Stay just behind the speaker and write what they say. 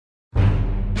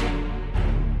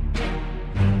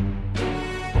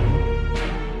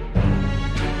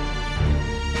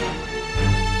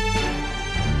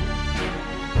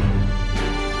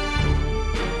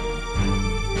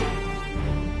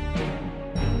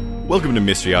Welcome to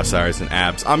Mystery Outsiders and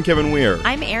Abs. I'm Kevin Weir.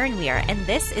 I'm Erin Weir, and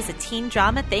this is a teen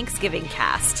drama Thanksgiving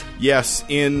cast. Yes,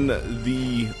 in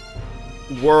the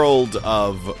world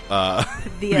of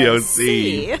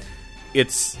the OC,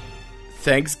 it's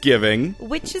Thanksgiving.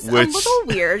 Which is a little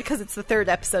weird, because it's the third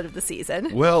episode of the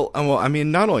season. Well, I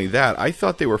mean, not only that, I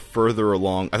thought they were further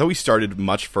along. I thought we started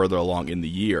much further along in the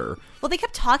year. Well, they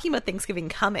kept talking about Thanksgiving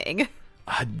coming.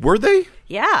 Were they?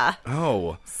 Yeah.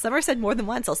 Oh. Summer said more than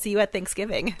once, I'll see you at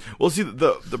Thanksgiving. Well, see,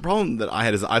 the problem that I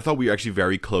had is I thought we were actually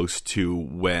very close to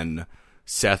when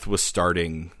Seth was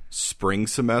starting spring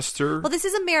semester. Well, this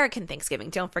is American Thanksgiving,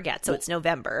 don't forget, so it's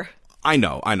November. I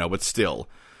know, but still.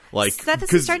 Like, Seth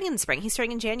isn't starting in the spring, he's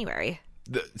starting in January.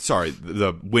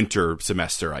 The winter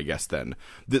semester, I guess, then.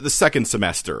 The second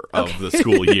semester of the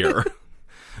school year.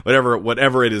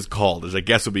 Whatever it is called, I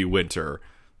guess would be winter.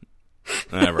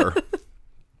 Whatever.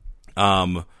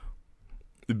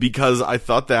 Because I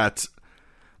thought that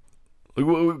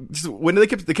when they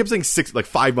kept saying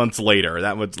 5 months later,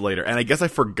 that much later, and I guess I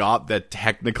forgot that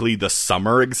technically the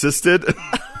summer existed.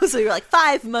 So you're like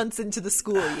 5 months into the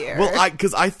school year. Well,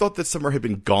 because I thought that summer had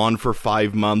been gone for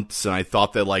 5 months, and I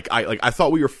thought that I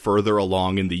thought we were further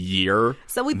along in the year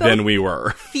than we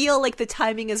were. Feel like the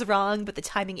timing is wrong, but the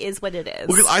timing is what it is.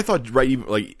 Because I thought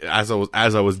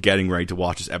as I was getting ready to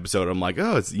watch this episode, I'm like,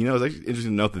 it's actually interesting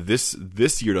to note that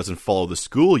this year doesn't follow the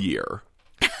school year.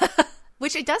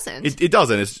 Which it doesn't. It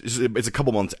doesn't. It's a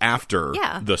couple months after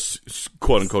the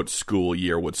quote-unquote school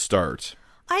year would start.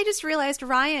 I just realized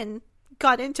Ryan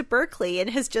got into Berkeley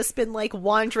and has just been,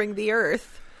 wandering the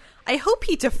earth. I hope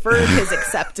he deferred his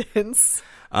acceptance.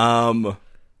 I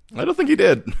don't think he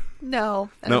did.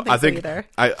 No, I don't think so either.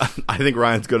 I think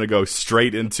Ryan's going to go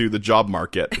straight into the job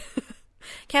market.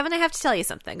 Kevin, I have to tell you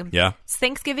something. Yeah? It's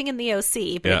Thanksgiving in the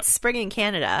OC, but it's spring in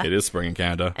Canada. It is spring in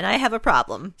Canada. And I have a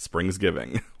problem.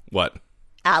 Springsgiving. What?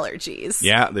 Allergies.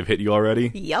 Yeah, they've hit you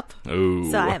already? Yep. Ooh.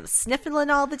 So I'm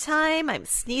sniffling all the time, I'm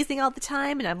sneezing all the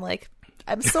time, and I'm like,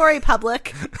 I'm sorry,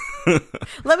 public.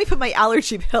 Let me put my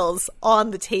allergy pills on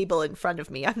the table in front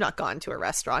of me. I've not gone to a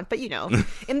restaurant, but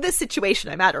in this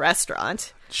situation, I'm at a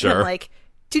restaurant. Sure. And I'm like,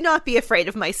 do not be afraid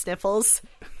of my sniffles.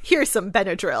 Here's some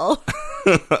Benadryl.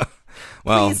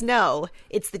 Well, please know,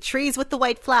 it's the trees with the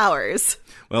white flowers.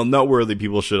 Well, noteworthy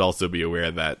people should also be aware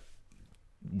that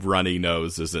runny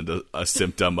nose isn't a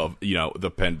symptom of,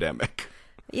 the pandemic.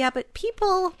 Yeah, but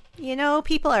people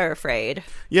are afraid.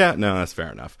 Yeah, no, that's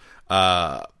fair enough.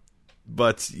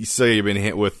 But so you've been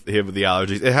hit with the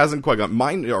allergies. It hasn't quite gone.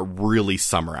 Mine are really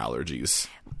summer allergies.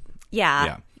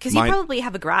 Yeah. Because you probably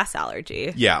have a grass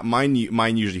allergy. Yeah, mine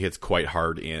usually hits quite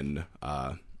hard in,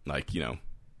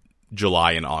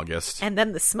 July and August. And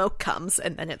then the smoke comes,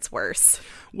 and then it's worse.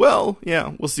 Well,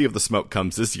 yeah, we'll see if the smoke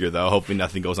comes this year, though. Hopefully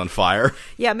nothing goes on fire.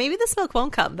 Yeah, maybe the smoke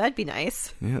won't come. That'd be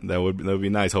nice. Yeah, that would be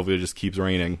nice. Hopefully it just keeps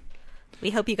raining. We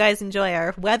hope you guys enjoy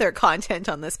our weather content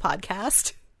on this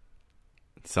podcast.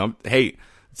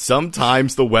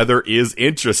 Sometimes the weather is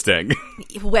interesting.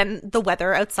 When the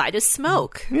weather outside is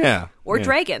smoke. Yeah. Or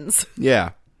dragons. Yeah.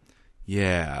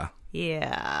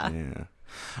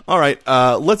 All right,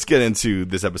 let's get into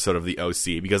this episode of the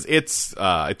OC, because it's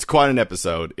quite an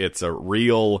episode. It's a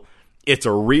real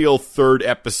third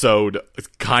episode,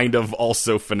 kind of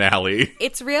also finale.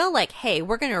 It's real, hey,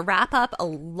 we're going to wrap up a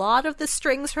lot of the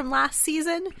strings from last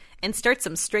season and start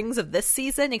some strings of this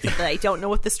season, except that I don't know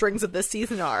what the strings of this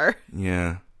season are.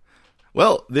 Yeah.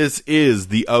 Well, this is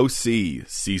the OC,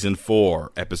 Season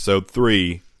 4, Episode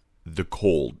 3, The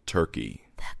Cold Turkey.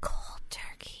 The Cold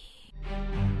Turkey.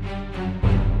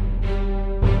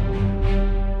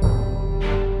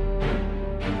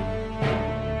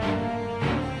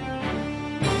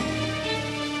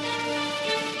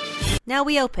 Now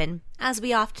we open, as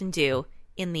we often do,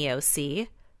 in the OC,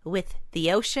 with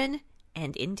the ocean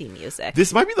and indie music.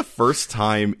 This might be the first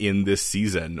time in this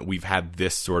season we've had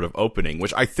this sort of opening,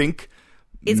 which I think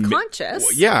is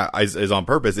conscious. Yeah, is on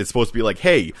purpose. It's supposed to be like,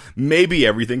 hey, maybe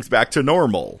everything's back to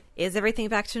normal. Is everything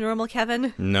back to normal,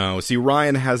 Kevin? No. See,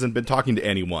 Ryan hasn't been talking to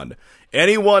anyone.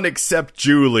 Anyone except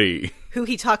Julie. Who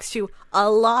he talks to a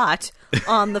lot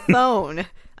on the phone.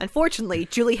 Unfortunately,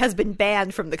 Julie has been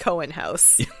banned from the Cohen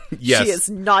house. Yes. She is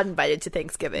not invited to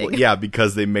Thanksgiving. Well, yeah,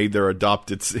 because they made their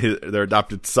adopted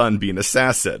son be an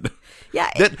assassin. Yeah.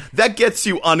 That gets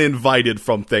you uninvited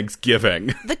from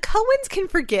Thanksgiving. The Cohens can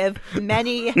forgive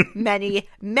many, many,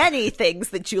 many things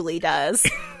that Julie does,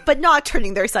 but not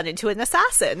turning their son into an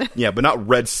assassin. Yeah, but not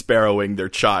red sparrowing their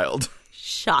child.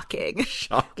 Shocking.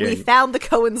 We found the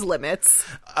Cohen's limits.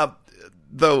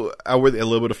 Though, with a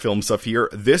little bit of film stuff here,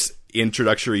 this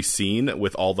introductory scene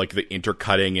with all the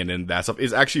intercutting and that stuff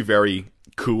is actually very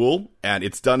cool, and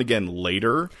it's done again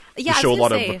later. Yeah, to I show was a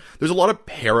lot gonna say. of there's a lot of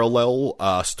parallel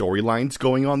storylines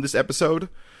going on this episode,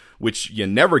 which you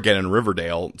never get in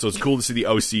Riverdale. So it's cool to see the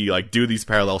OC like do these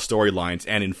parallel storylines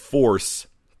and enforce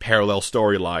parallel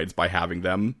storylines by having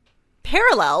them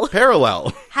parallel.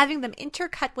 Having them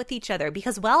intercut with each other,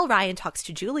 because while Ryan talks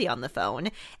to Julie on the phone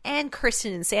and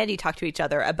Kirsten and Sandy talk to each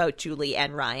other about Julie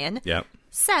and Ryan, Yeah.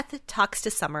 Seth talks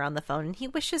to Summer on the phone and he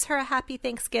wishes her a happy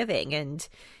Thanksgiving and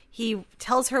he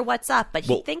tells her what's up, but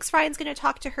he thinks Ryan's going to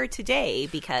talk to her today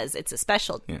because it's a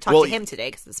special to him today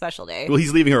because it's a special day. Well,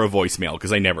 he's leaving her a voicemail because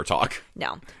they never talk.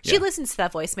 No. She listens to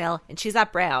that voicemail and she's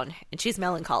at Brown and she's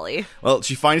melancholy. Well,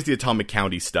 she finds the Atomic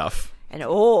County stuff. And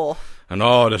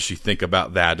does she think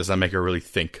about that? Does that make her really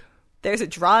think? there's a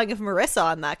drawing of Marissa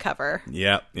on that cover.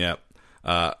 Yeah.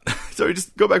 So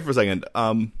just go back for a second.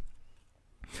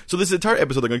 So this entire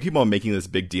episode, they're going to keep on making this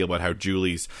big deal about how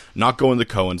Julie's not going to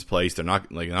Cohen's place. They're not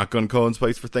going to Cohen's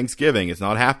place for Thanksgiving. It's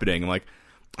not happening. I'm like,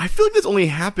 I feel like this only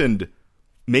happened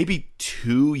maybe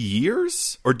 2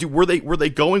 years, or were they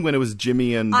going when it was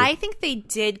Jimmy and? I think they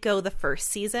did go the first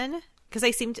season because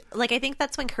I think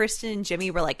that's when Kirsten and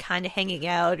Jimmy were like kind of hanging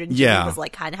out, and Jimmy was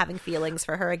like kind of having feelings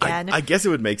for her again. I guess it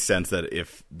would make sense that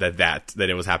if that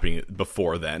it was happening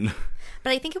before then.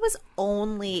 But I think it was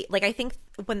only I think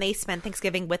when they spent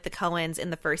Thanksgiving with the Cohens in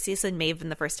the first season may have been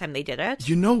the first time they did it.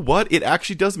 You know what? It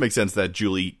actually does make sense that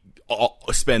Julie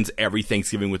spends every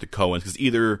Thanksgiving with the Cohens because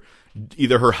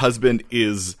either her husband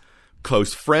is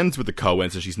close friends with the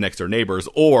Cohens and she's next door neighbors,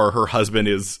 or her husband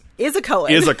is a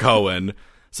Cohen. Is a Cohen.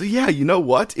 So yeah, you know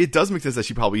what? It does make sense that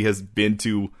she probably has been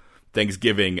to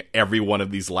Thanksgiving every one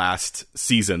of these last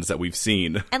seasons that we've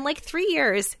seen. And 3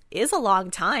 years is a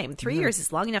long time. 3 years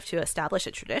is long enough to establish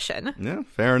a tradition. Yeah,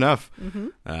 fair enough. Mm-hmm.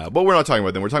 But we're not talking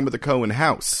about them. We're talking about the Cohen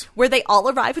house. Where they all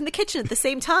arrive in the kitchen at the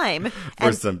same time.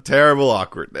 For some terrible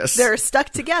awkwardness. They're stuck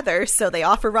together, so they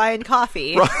offer Ryan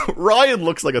coffee. Ryan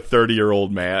looks like a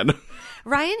 30-year-old man.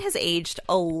 Ryan has aged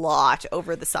a lot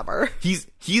over the summer.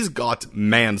 He's got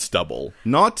man stubble.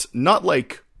 Not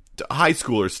like high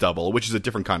schooler stubble, which is a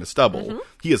different kind of stubble. Mm-hmm.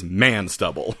 He is man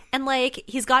stubble. And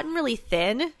he's gotten really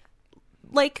thin.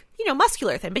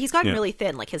 Muscular thin, but he's gotten really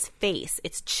thin. His face,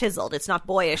 it's chiseled. It's not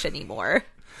boyish anymore.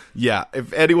 Yeah,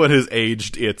 if anyone has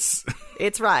aged, it's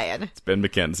Ryan. It's Ben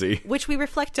McKenzie. Which we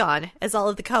reflect on as all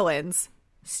of the Cohens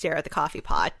stare at the coffee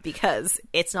pot because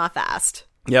it's not fast.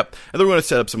 Yep. And then we're going to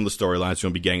set up some of the storylines we're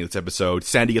going to be getting in this episode.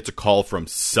 Sandy gets a call from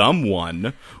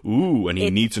someone. Ooh, and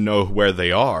he needs to know where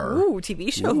they are. Ooh,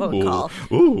 TV show phone call.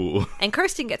 Ooh. And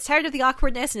Kirsten gets tired of the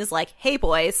awkwardness and is like, hey,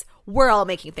 boys, we're all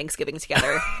making Thanksgiving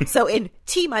together. So in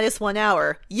T-1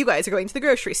 hour, you guys are going to the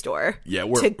grocery store. Yeah,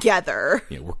 we're together.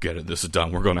 Yeah, we're getting this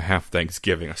done. We're going to have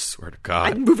Thanksgiving, I swear to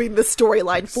God. I'm moving the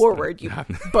storyline forward, you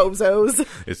bozos.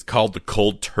 It's called the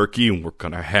cold turkey, and we're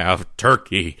going to have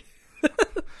turkey.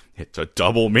 It's a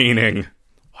double meaning.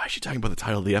 Why is she talking about the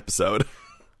title of the episode?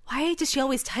 Why does she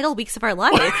always title Weeks of Our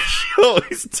Life? She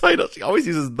always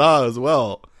uses the as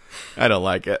well. I don't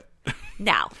like it.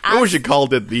 Now, I wish she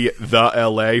called it the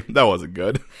LA. That wasn't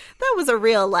good. That was a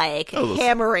real,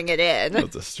 hammering it in.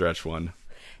 That's a stretch one.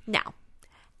 Now,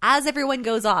 as everyone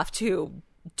goes off to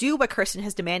do what Kirsten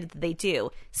has demanded that they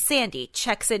do, Sandy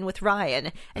checks in with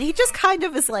Ryan, and he just kind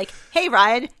of is like, hey,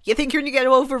 Ryan, you think you're going to get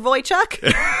over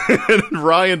Wojciech? And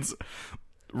Ryan's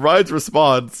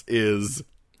response is,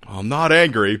 I'm not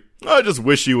angry. I just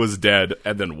wish he was dead,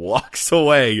 and then walks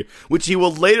away, which he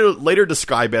will later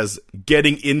describe as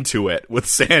getting into it with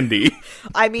Sandy.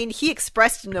 I mean, he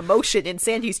expressed an emotion in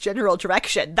Sandy's general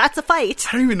direction. That's a fight.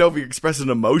 I don't even know if he expressed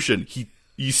an emotion.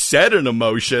 You said an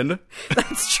emotion.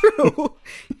 That's true.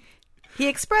 He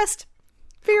expressed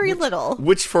very little.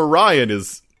 Which for Ryan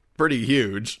is pretty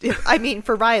huge. I mean,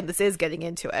 for Ryan, this is getting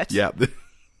into it. Yeah.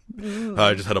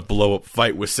 I just had a blow-up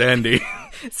fight with Sandy.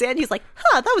 Sandy's like,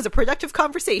 that was a productive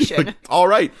conversation. All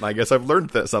right, I guess I've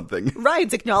learned something.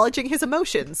 Ryan's acknowledging his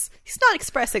emotions. He's not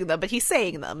expressing them, but he's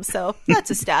saying them, so that's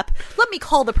a step. Let me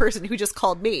call the person who just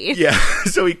called me. Yeah,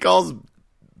 so he calls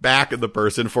back at the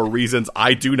person for reasons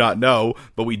I do not know,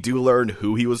 but we do learn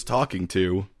who he was talking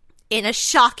to. In a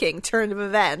shocking turn of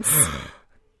events.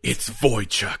 It's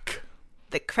Wojciech.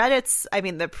 The credits,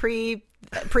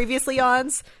 previously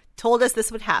ons told us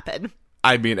this would happen.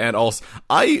 I mean, and also,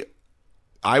 I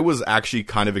was actually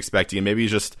kind of expecting, and maybe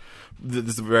just this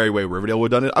is the very way Riverdale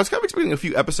would have done it, I was kind of expecting a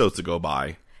few episodes to go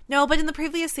by. No, but in the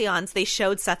previous seance, they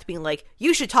showed Seth being like,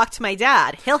 you should talk to my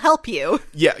dad. He'll help you.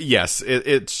 Yeah, yes,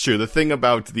 it's true. The thing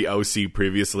about the OC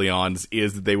previous Leons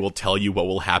is that they will tell you what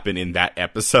will happen in that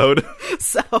episode.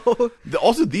 So...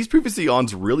 Also, these previous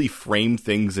Leons really frame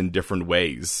things in different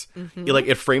ways. Mm-hmm.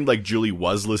 It framed like Julie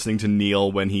was listening to Neil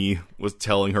when he was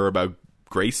telling her about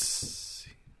Gloria.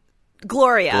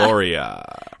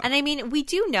 And I mean, we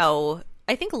do know...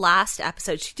 I think last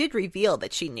episode she did reveal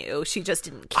that she knew. She just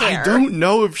didn't care. I don't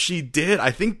know if she did.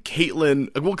 I think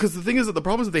Caitlin... Well, because the thing is that the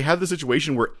problem is that they had the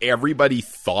situation where everybody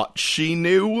thought she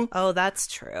knew. Oh, that's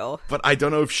true. But I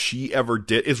don't know if she ever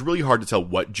did. It's really hard to tell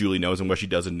what Julie knows and what she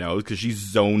doesn't know because she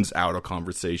zones out of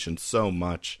conversation so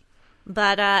much.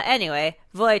 But anyway,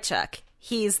 Wojciech,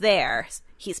 he's there.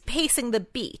 He's pacing the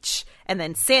beach. And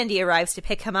then Sandy arrives to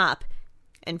pick him up.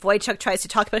 And Wojciech tries to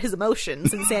talk about his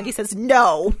emotions, and Sandy says,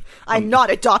 no, I'm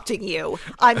not adopting you.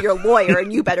 I'm your lawyer,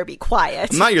 and you better be quiet.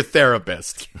 I'm not your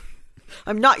therapist.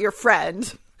 I'm not your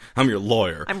friend. I'm your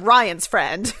lawyer. I'm Ryan's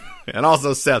friend. And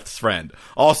also Seth's friend.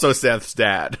 Also Seth's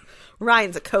dad.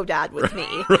 Ryan's a co-dad with me.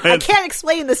 I can't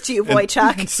explain this to you,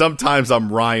 Wojciech. Sometimes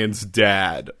I'm Ryan's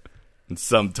dad. And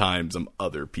sometimes I'm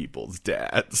other people's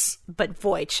dads. But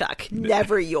Wojciech,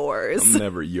 never yours. I'm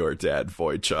never your dad,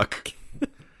 Wojciech.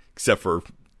 Except for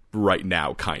right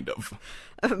now, kind of.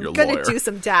 I'm going to do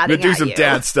some dadding I'm going to do some you.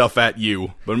 dad stuff at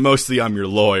you, but mostly I'm your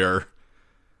lawyer.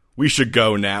 We should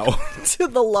go now. To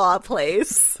the law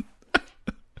place.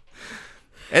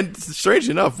 And strange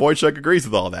enough, Wojciech agrees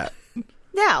with all that.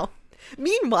 Now,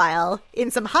 meanwhile,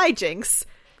 in some hijinks,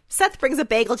 Seth brings a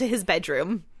bagel to his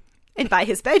bedroom. And by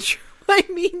his bedroom, I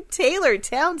mean Taylor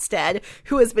Townstead,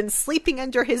 who has been sleeping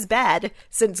under his bed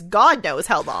since God knows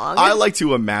how long. I like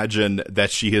to imagine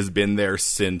that she has been there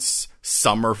since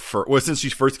summer, since she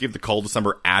first gave the call to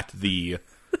Summer at the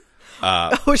she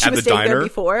was staying there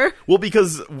before? Well,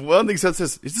 because one thing Seth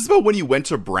says, is this about when you went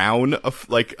to Brown a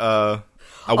week ago?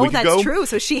 Oh, that's true.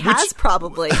 So she has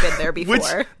probably been there before.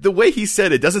 Which, the way he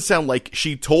said it doesn't sound like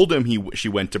she told him she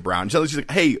went to Brown. It sounds like she's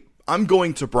like, hey, I'm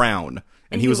going to Brown.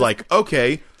 And he was like,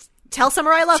 okay. Tell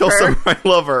Summer I love her. Tell Summer I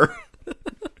love her.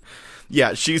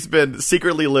 Yeah, she's been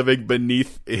secretly living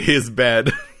beneath his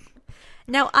bed.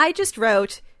 Now, I just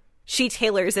wrote, she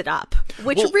tailors it up,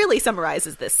 which really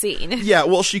summarizes this scene. Yeah,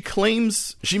 well, she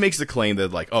makes the claim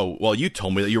that, like, oh, well, you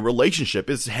told me that your relationship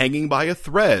is hanging by a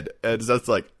thread. And that's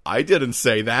like, I didn't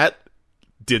say that.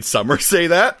 Did Summer say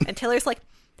that? And Taylor's like,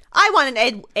 I want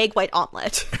an egg white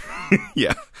omelet.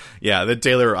 Yeah. Yeah, then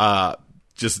Taylor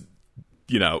just,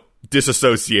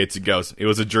 disassociates and goes, it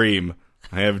was a dream.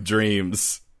 I have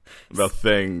dreams about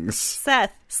things.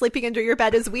 Seth, sleeping under your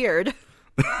bed is weird.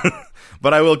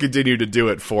 But I will continue to do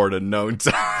it for an unknown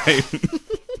time.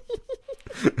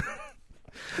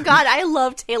 God, I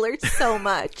love Taylor so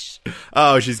much.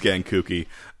 Oh, she's getting kooky.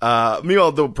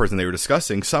 Meanwhile, the person they were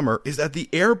discussing, Summer, is at the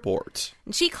airport.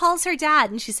 And she calls her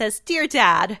dad and she says, Dear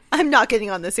Dad, I'm not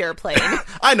getting on this airplane.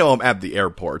 I know I'm at the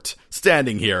airport,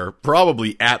 standing here,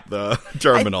 probably at the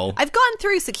terminal. I've gone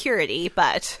through security,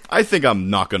 but... I think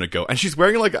I'm not going to go. And she's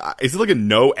wearing is it like a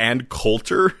No and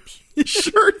Coulter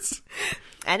shirt?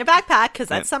 And a backpack, because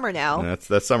that's Summer now.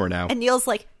 That's Summer now. And Neil's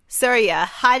like, so are you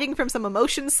hiding from some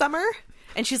emotions, Summer?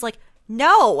 And she's like,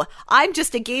 no, I'm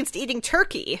just against eating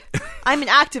turkey. I'm an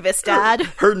activist, Dad.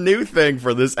 Her new thing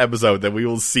for this episode that we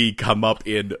will see come up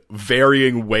in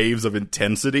varying waves of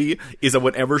intensity is that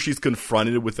whenever she's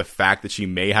confronted with the fact that she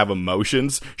may have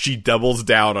emotions, she doubles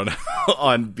down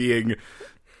on being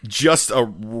just a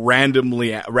random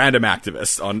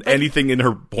activist on anything in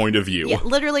her point of view. Yeah,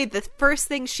 literally the first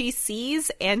thing she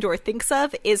sees and or thinks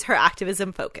of is her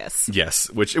activism focus. Yes,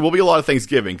 which it will be a lot of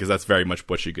Thanksgiving because that's very much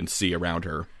what you can see around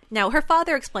her. Now, her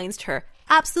father explains to her,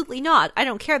 absolutely not. I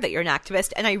don't care that you're an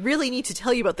activist, and I really need to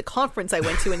tell you about the conference I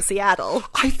went to in Seattle.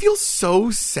 I feel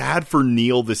so sad for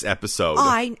Neil this episode.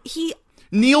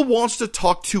 Neil wants to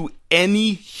talk to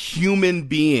any human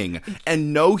being,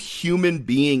 and no human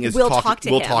being will talk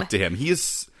to him.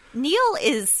 Neil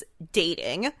is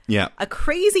dating a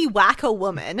crazy wacko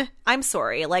woman. I'm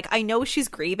sorry. I know she's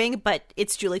grieving, but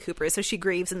it's Julie Cooper, so she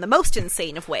grieves in the most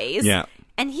insane of ways. Yeah.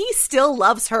 And he still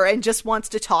loves her and just wants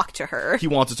to talk to her. He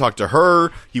wants to talk to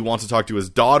her. He wants to talk to his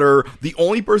daughter. The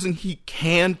only person he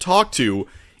can talk to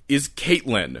is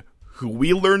Caitlin, who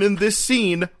we learn in this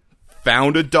scene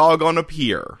found a dog on a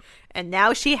pier. And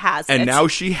now she has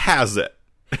it.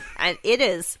 And it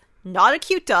is not a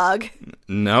cute dog.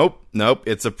 Nope.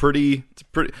 It's a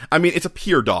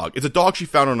pier dog. It's a dog she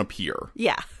found on a pier.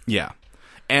 Yeah.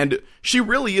 And she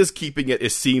really is keeping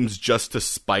it seems, just to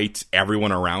spite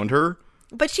everyone around her.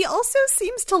 But she also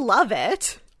seems to love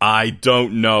it. I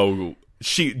don't know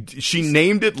She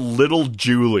named it Little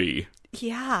Julie,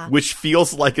 Yeah. which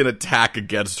feels like an attack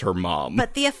against her mom.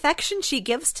 But the affection she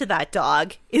gives to that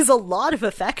dog is a lot of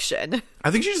affection.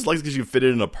 I think she just likes because she can fit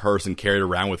it in a purse and carry it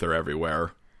around with her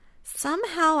everywhere.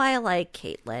 Somehow I like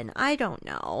Caitlin. I don't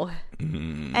know.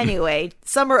 Anyway,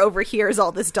 Summer overhears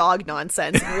all this dog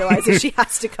nonsense and realizes she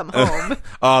has to come home.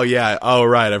 Oh, yeah. Oh,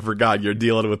 right. I forgot. You're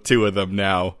dealing with two of them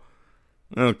now.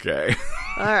 Okay.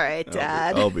 All right,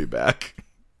 Dad. I'll be back.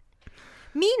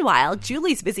 Meanwhile,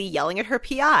 Julie's busy yelling at her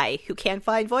PI, who can't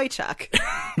find Wojciech.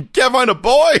 Can't find a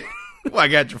boy? Why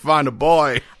can't you find a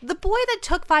boy? The boy that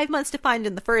took 5 months to find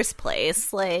in the first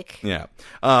place, like... Yeah.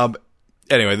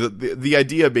 Anyway, the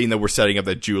idea being that we're setting up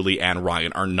that Julie and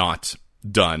Ryan are not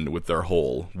done with their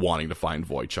whole wanting to find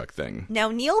Wojciech thing.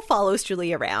 Now, Neil follows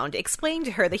Julie around, explaining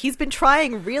to her that he's been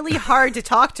trying really hard to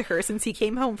talk to her since he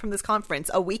came home from this conference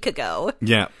a week ago.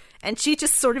 Yeah. And she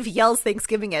just sort of yells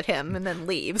Thanksgiving at him and then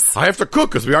leaves. I have to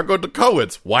cook because we aren't going to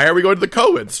Cohen's. Why are we going to the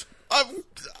Cohen's?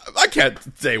 I can't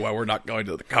say why we're not going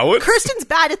to the Cohen's. Kirsten's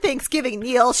bad at Thanksgiving,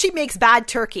 Neil. She makes bad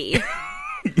turkey.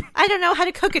 I don't know how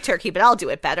to cook a turkey, but I'll do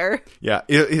it better. Yeah,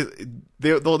 they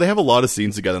have a lot of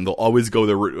scenes together, and they'll always go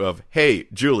the route of, hey,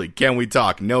 Julie, can we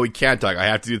talk? No, we can't talk. I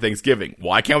have to do Thanksgiving.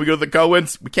 Why can't we go to the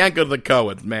Cohen's? We can't go to the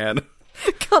Cohen's, man.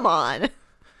 Come on.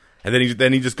 And then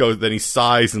he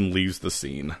sighs and leaves the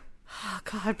scene. Oh,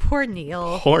 God, poor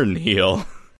Neil. Poor Neil.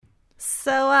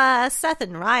 So, Seth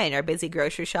and Ryan are busy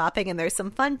grocery shopping, and there's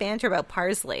some fun banter about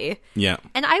parsley. Yeah.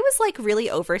 And I was, like, really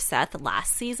over Seth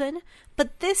last season,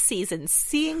 but this season,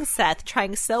 seeing Seth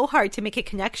trying so hard to make a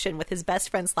connection with his best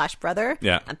friend / brother,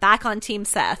 Yeah. I'm back on Team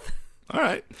Seth. All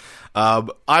right. I'm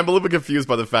a little bit confused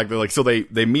by the fact that, like, so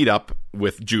they meet up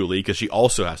with Julie because she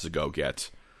also has to go get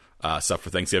stuff for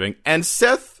Thanksgiving, and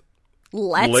Seth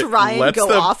Lets Ryan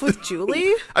go off with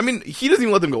Julie? I mean, he doesn't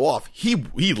even let them go off. He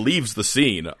leaves the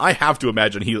scene. I have to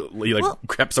imagine he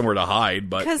crept somewhere to hide,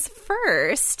 but... Because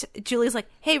first, Julie's like,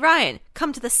 hey, Ryan,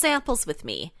 come to the samples with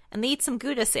me. And they eat some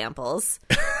Gouda samples.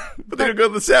 But they don't go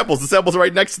to the samples. The samples are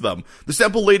right next to them. The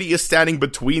sample lady is standing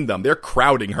between them. They're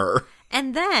crowding her.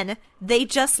 And then they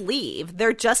just leave.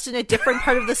 They're just in a different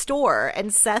part of the store,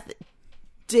 and Seth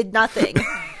did nothing.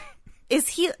 Is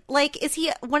he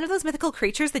one of those mythical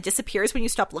creatures that disappears when you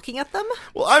stop looking at them?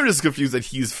 Well, I'm just confused that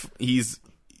he's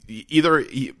either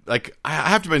I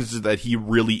have to mention that he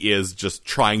really is just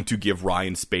trying to give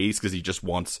Ryan space because he just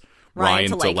wants Ryan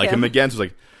to like him again. So he's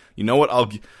like, you know what?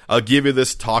 I'll give you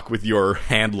this talk with your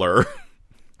handler.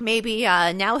 Maybe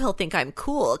now he'll think I'm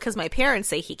cool because my parents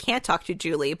say he can't talk to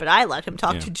Julie, but I let him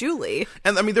talk to Julie.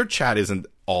 And I mean, their chat isn't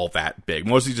all that big.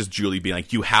 Mostly just Julie being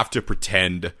like, you have to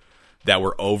pretend that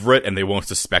we're over it and they won't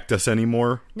suspect us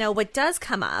anymore. Now, what does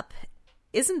come up,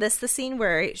 isn't this the scene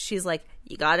where she's like,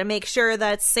 you gotta make sure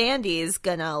that Sandy's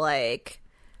gonna, like,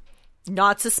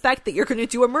 not suspect that you're gonna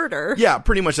do a murder? Yeah,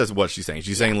 pretty much that's what she's saying.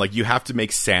 She's saying, like, you have to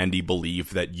make Sandy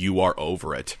believe that you are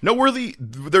over it. Noteworthy,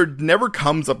 there never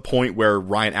comes a point where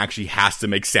Ryan actually has to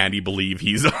make Sandy believe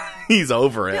he's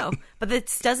over it. No, but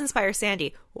this does inspire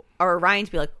Sandy or Ryan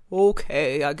to be like,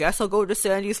 okay, I guess I'll go to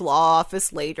Sandy's law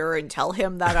office later and tell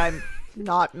him that I'm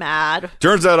not mad.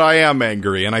 Turns out I am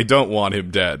angry and I don't want him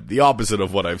dead. The opposite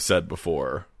of what I've said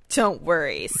before. Don't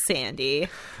worry, Sandy.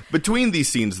 Between these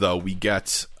scenes, though, we get...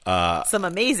 some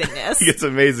amazingness. We get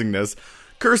some amazingness.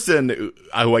 Kirsten,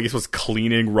 who I guess was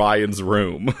cleaning Ryan's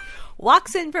room...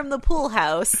 walks in from the pool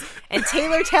house, and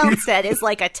Taylor Townstead is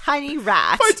like a tiny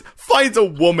rat. Finds a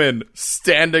woman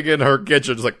standing in her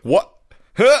kitchen, just like, what?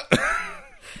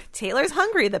 Taylor's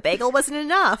hungry. The bagel wasn't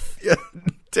enough. Yeah,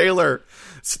 Taylor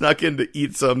snuck in to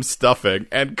eat some stuffing,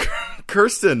 and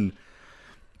Kirsten,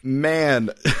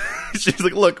 man, she's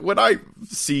like, look, when I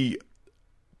see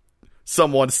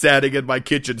someone standing in my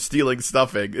kitchen stealing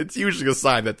stuffing, it's usually a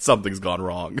sign that something's gone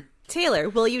wrong. Taylor,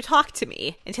 will you talk to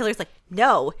me? And Taylor's like,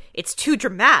 no, it's too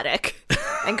dramatic.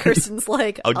 And Kirsten's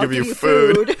like, I'll give you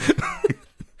food.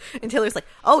 And Taylor's like,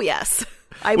 oh, yes,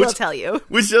 I will tell you.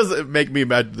 Which does make me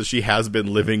imagine that she has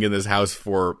been living in this house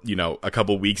for, a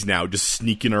couple weeks now, just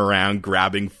sneaking around,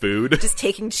 grabbing food. Just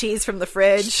taking cheese from the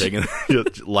fridge.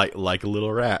 like a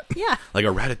little rat. Yeah. Like a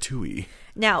ratatouille.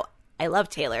 Now, I love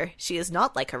Taylor. She is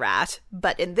not like a rat,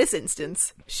 but in this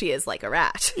instance, she is like a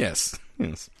rat. Yes.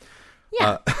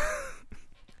 Yeah.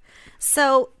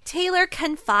 So Taylor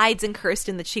confides in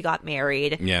Kirsten that she got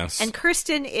married. Yes. And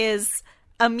Kirsten is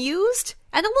amused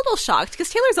and a little shocked because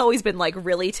Taylor's always been like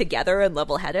really together and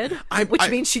level-headed, which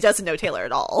means she doesn't know Taylor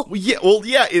at all.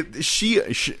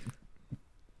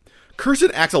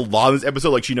 Kirsten acts a lot in this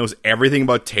episode like she knows everything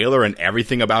about Taylor and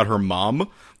everything about her mom,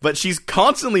 but she's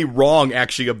constantly wrong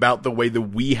actually about the way that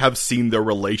we have seen their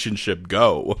relationship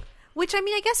go. Which, I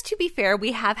mean, I guess to be fair,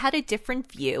 we have had a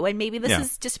different view, and maybe this Yeah.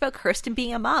 is just about Kirsten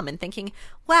being a mom and thinking,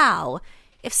 wow,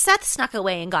 if Seth snuck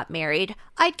away and got married,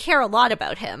 I'd care a lot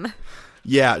about him.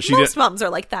 Yeah, she Most did. moms are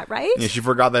like that, right? Yeah, she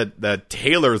forgot that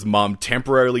Taylor's mom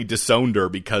temporarily disowned her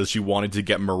because she wanted to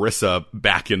get Marissa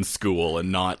back in school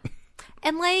and not.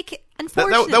 And, like,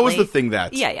 unfortunately... That was the thing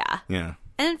that. Yeah. Yeah.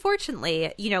 And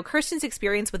unfortunately, Kirsten's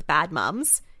experience with bad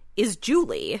moms is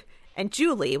Julie. And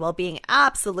Julie, while being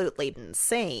absolutely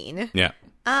insane, Yeah.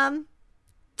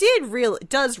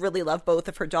 does really love both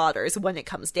of her daughters when it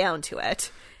comes down to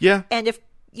it. Yeah. And if,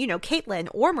 Caitlin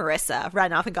or Marissa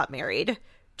ran off and got married,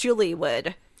 Julie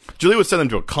would, Julie would send them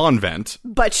to a convent,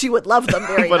 but she would love them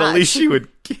very but much. at least she would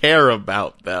care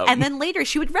about them. And then later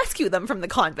she would rescue them from the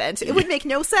convent. It would make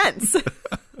no sense.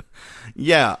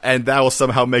 Yeah, and that will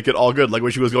somehow make it all good. Like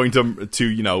when she was going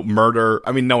to murder.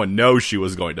 I mean, no one knows she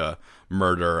was going to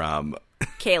murder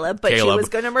Caleb, but Caleb. she was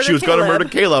going to murder She was Caleb. going to murder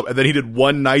Caleb, and then he did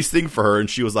one nice thing for her, and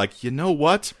she was like, you know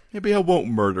what? Maybe I won't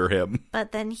murder him.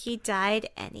 But then he died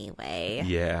anyway.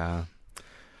 Yeah.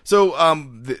 So,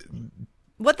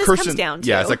 What this Kirsten, comes down to.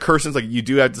 yeah, it's like Kirsten's like, you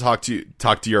do have to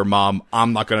talk to your mom.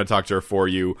 I'm not going to talk to her for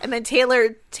you. And then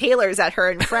Taylor's at her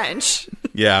in French.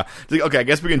 Yeah. It's like, okay, I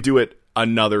guess we can do it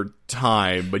another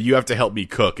time, but you have to help me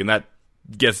cook, and that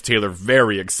gets Taylor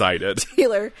very excited.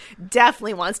 Taylor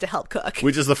definitely wants to help cook.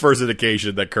 Which is the first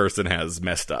indication that Kirsten has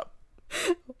messed up.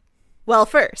 Well,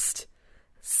 first,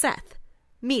 Seth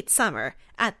meets Summer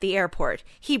at the airport.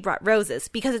 He brought roses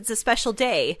because it's a special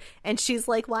day. And she's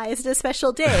like, why is it a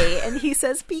special day? And he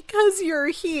says, because you're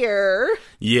here.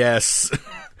 Yes.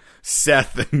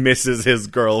 Seth misses his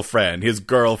girlfriend. His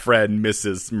girlfriend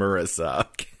misses Marissa.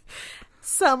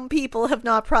 Some people have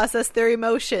not processed their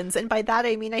emotions. And by that,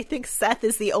 I mean, I think Seth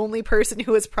is the only person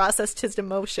who has processed his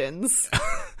emotions.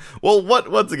 Well,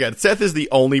 once again, Seth is the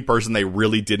only person they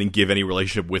really didn't give any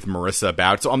relationship with Marissa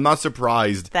about. So I'm not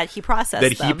surprised That he processed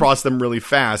that them. he processed them really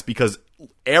fast, because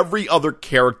every other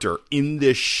character in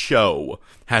this show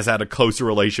has had a closer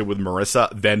relationship with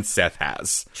Marissa than Seth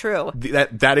has. True.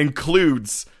 That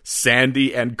includes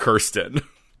Sandy and Kirsten.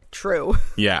 True.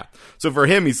 Yeah. So for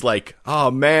him, he's like, oh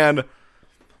man,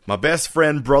 my best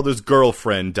friend brother's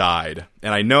girlfriend died.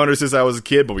 And I known her since I was a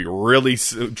kid, but we really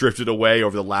drifted away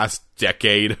over the last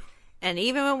decade. And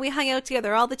even when we hung out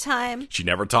together all the time, She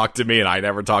never talked to me, and I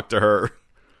never talked to her.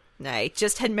 I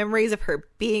just had memories of her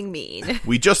being mean.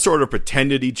 We just sort of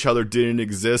pretended each other didn't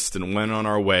exist and went on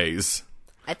our ways.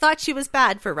 I thought she was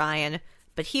bad for Ryan,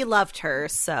 but he loved her,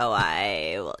 so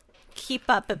I will keep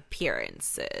up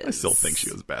appearances. I still think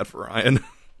she was bad for Ryan.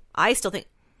 I still think...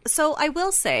 So I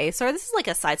will say, sorry, this is like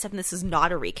a side step and this is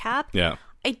not a recap. Yeah.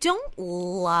 I don't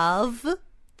love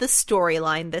the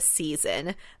storyline this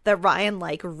season that Ryan,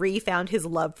 like, refound his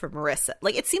love for Marissa.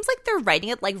 Like, it seems like they're writing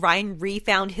it like Ryan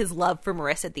refound his love for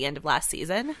Marissa at the end of last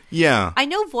season. Yeah. I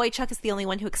know Wojciech is the only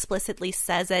one who explicitly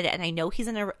says it, and I know he's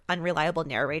an unreliable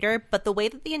narrator, but the way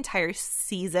that the entire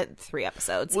season, 3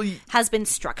 episodes, has been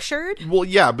structured... Well,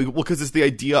 yeah, because it's the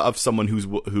idea of someone who's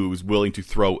willing to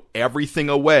throw everything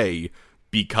away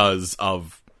because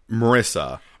of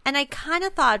Marissa. And I kind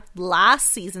of thought last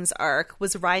season's arc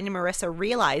was Ryan and Marissa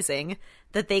realizing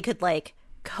that they could, like,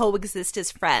 coexist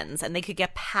as friends and they could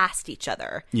get past each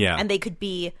other. Yeah. And they could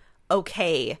be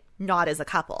okay, not as a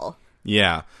couple.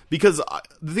 Yeah, because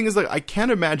the thing is, like, I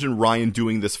can't imagine Ryan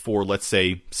doing this for, let's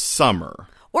say, Summer.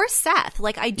 Or Seth.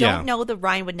 Like, I Yeah. don't know that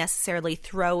Ryan would necessarily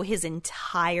throw his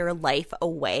entire life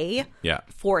away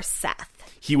for Seth.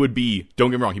 He would be, don't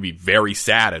get me wrong, he'd be very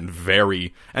sad and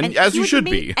very, and as he you would should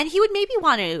be. And he would maybe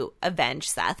want to avenge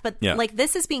Seth, but Yeah. like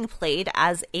this is being played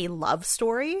as a love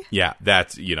story. Yeah,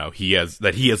 that's, he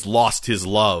has lost his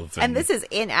love. And this is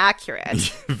inaccurate.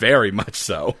 Very much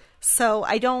so. So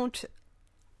I don't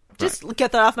just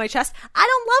get that off my chest. I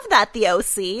don't love that, The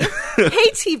OC.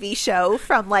 Hey, TV show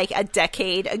from like a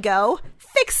decade ago.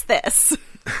 Fix this.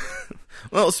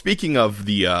 Well, speaking of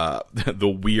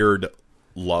the weird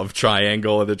love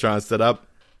triangle that they're trying to set up,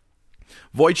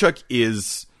 Wojciech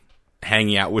is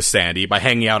hanging out with Sandy. By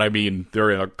hanging out, I mean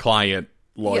they're in a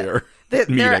client-lawyer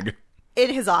meeting. They're in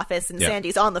his office, and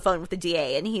Sandy's on the phone with the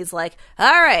DA, and he's like,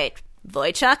 all right,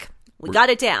 Wojciech, we got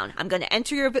it down. I'm going to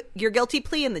enter your guilty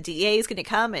plea, and the DA is going to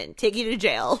come and take you to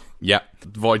jail. Yeah.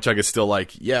 Wojciech is still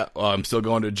like, yeah, I'm still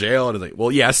going to jail. And he's like,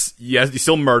 well, yes, you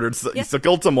still murdered, you still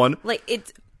killed someone.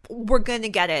 Like, we're going to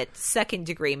get it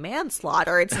second-degree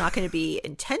manslaughter. It's not going to be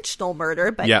intentional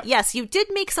murder, but yes, you did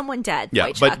make someone dead, Yeah,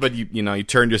 Wojciech. but you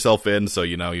turned yourself in, so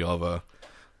you'll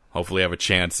hopefully have a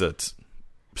chance at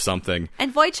something.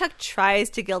 And Wojciech tries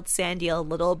to guilt Sandy a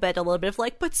little bit of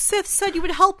like, but Sith said you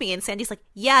would help me, and Sandy's like,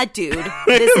 yeah, dude,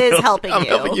 this is helping I'm you.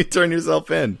 helping you turn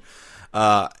yourself in.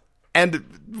 And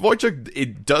Wojciech,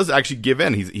 it does actually give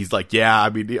in. He's like, yeah, I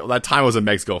mean, that time I was in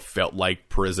Mexico felt like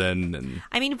prison. And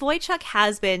I mean, Wojciech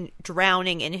has been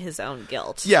drowning in his own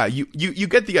guilt. yeah, you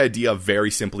get the idea very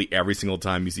simply every single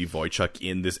time you see Wojciech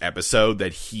in this episode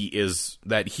that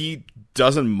he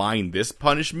doesn't mind this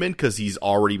punishment because he's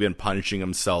already been punishing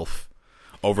himself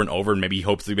over and over, and maybe he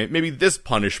hopes maybe this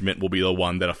punishment will be the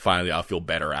one that finally I'll feel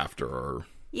better after. Or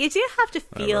You do have to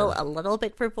feel a little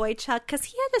bit for Wojciech, because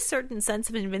he had a certain sense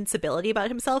of invincibility about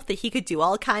himself, that he could do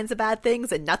all kinds of bad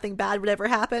things and nothing bad would ever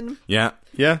happen. yeah.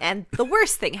 And the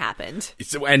worst thing happened.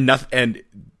 And nothing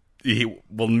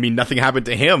happened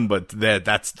to him, but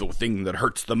that's the thing that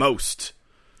hurts the most.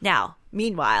 Now,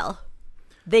 meanwhile,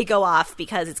 they go off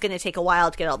because it's going to take a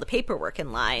while to get all the paperwork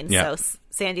in line. Yeah. So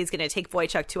Sandy's going to take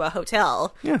Wojciech to a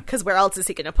hotel. Yeah. Because where else is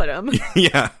he going to put him?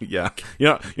 Yeah.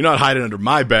 You're not hiding under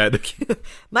my bed.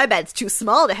 My bed's too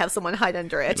small to have someone hide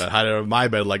under it. Not hiding under my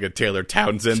bed like a Taylor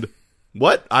Townsend.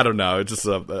 What? I don't know. It's just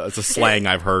it's a slang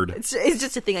I've heard. It's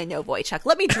just a thing I know, Wojciech.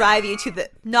 Let me drive you to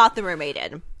not the Mermaid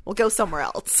Inn. We'll go somewhere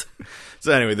else.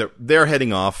 So anyway, they're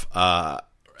heading off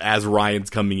as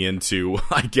Ryan's coming in to,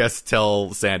 I guess,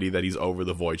 tell Sandy that he's over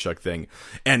the Wojciech thing,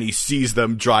 and he sees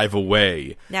them drive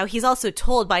away. Now, he's also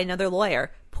told by another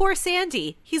lawyer, poor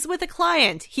Sandy, he's with a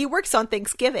client. He works on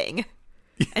Thanksgiving.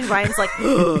 And Ryan's like,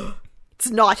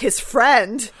 it's not his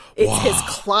friend. It's his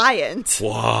client.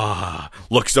 Wah.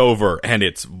 Looks over, and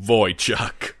it's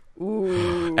Wojciech.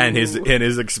 Ooh. And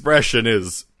his expression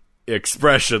is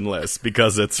expressionless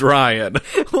because it's Ryan.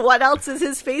 What else is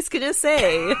his face gonna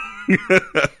say?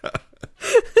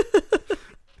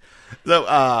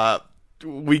 So,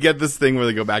 we get this thing where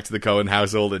they go back to the Cohen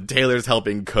household, and Taylor's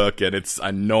helping cook, and it's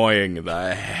annoying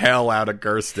the hell out of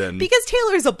Kirsten. Because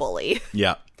Taylor's a bully.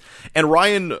 Yeah. And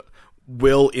Ryan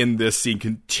will, in this scene,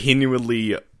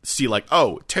 continually see, like,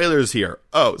 oh, Taylor's here.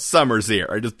 Oh, Summer's here.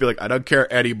 I just be like, I don't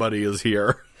care, anybody is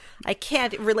here. I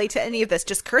can't relate to any of this.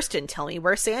 Just Kirsten, tell me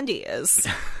where Sandy is.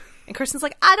 And Kirsten's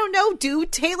like, I don't know,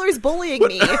 dude. Taylor's bullying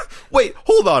me. Wait,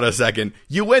 hold on a second.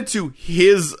 You went to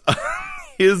his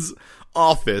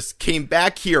office, came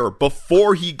back here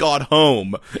before he got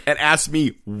home, and asked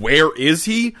me, where is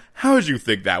he? How did you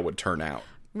think that would turn out?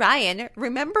 Ryan,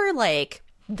 remember, like,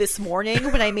 this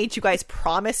morning when I made you guys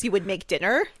promise you would make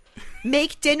dinner?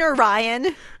 Make dinner,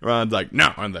 Ryan. Ryan's like,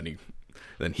 no, and then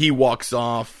he walks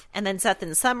off. And then Seth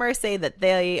and Summer say that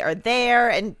they are there,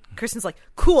 and Kirsten's like,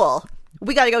 cool,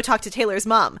 we gotta go talk to Taylor's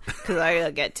mom, because I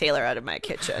gotta get Taylor out of my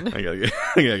kitchen. I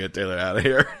gotta get Taylor out of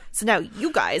here. So now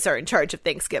you guys are in charge of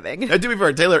Thanksgiving. To be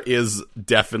fair, Taylor is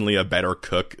definitely a better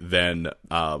cook than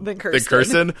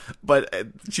Kirsten, but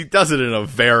she does it in a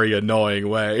very annoying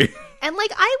way. And,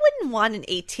 like, I wouldn't want an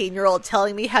 18-year-old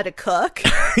telling me how to cook.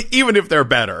 Even if they're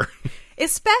better.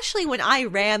 Especially when I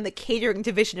ran the catering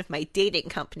division of my dating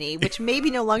company, which maybe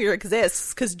no longer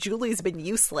exists because Julie's been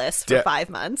useless for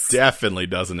 5 months. Definitely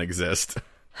doesn't exist.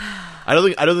 I don't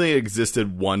think it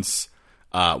existed once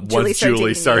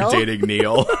Julie started dating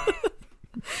Neil.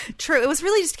 True, it was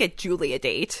really just to get Julie a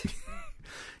date.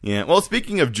 Yeah, well,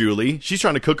 speaking of Julie, she's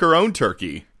trying to cook her own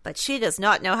turkey. But she does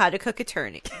not know how to cook a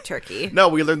turkey. No,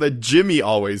 we learned that Jimmy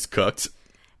always cooked.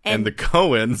 And the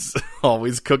Cohens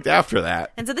always cooked after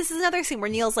that. And so this is another scene where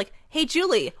Neil's like, hey,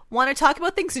 Julie, want to talk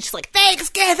about things? And she's like,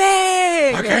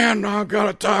 Thanksgiving! I'm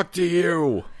gonna talk to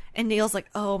you. And Neil's like,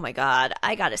 oh my god,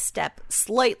 I gotta step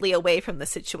slightly away from the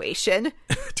situation.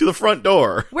 To the front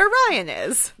door. Where Ryan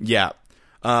is. Yeah.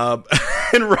 And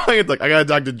Ryan's like, I gotta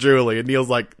talk to Julie. And Neil's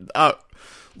like,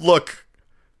 look,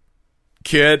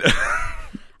 kid.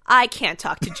 I can't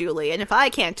talk to Julie. And if I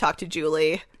can't talk to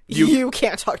Julie... You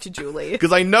can't talk to Julie.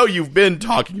 Because I know you've been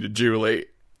talking to Julie.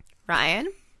 Ryan,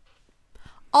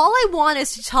 all I want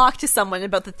is to talk to someone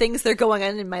about the things that are going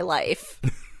on in my life.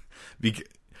 This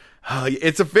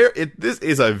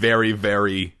is a very,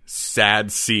 very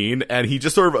sad scene, and he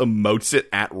just sort of emotes it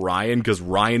at Ryan, because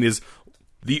Ryan is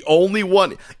the only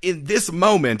one, in this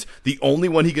moment, the only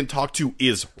one he can talk to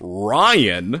is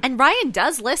Ryan. And Ryan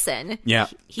does listen. Yeah.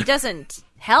 He doesn't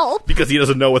help. Because he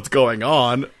doesn't know what's going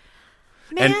on.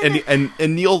 Man.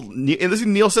 And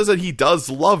Neil says that he does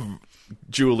love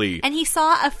Julie. And he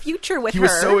saw a future with her. He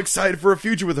was so excited for a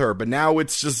future with her, but now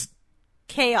it's just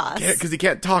chaos. Because he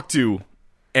can't talk to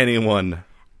anyone.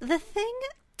 The thing,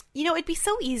 it'd be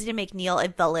so easy to make Neil a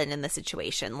villain in the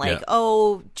situation. Like,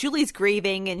 oh, Julie's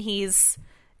grieving and he's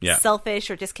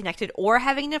selfish or disconnected or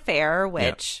having an affair,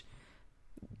 which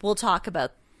we'll talk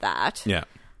about that. Yeah.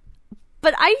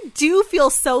 But I do feel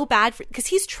so bad because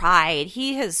he's tried.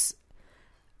 He has...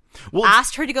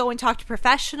 asked her to go and talk to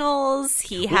professionals.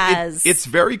 He has... It's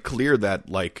very clear that,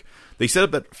 like, they set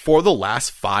up that for the last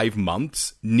 5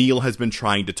 months, Neil has been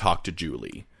trying to talk to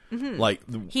Julie. Like,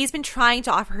 he's been trying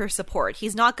to offer her support.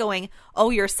 He's not going, oh,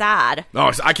 you're sad.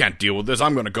 oh, I can't deal with this.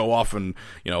 I'm going to go off and,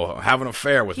 have an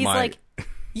affair with He's my... like,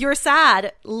 you're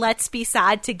sad. Let's be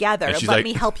sad together. she's Let like-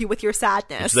 me help you with your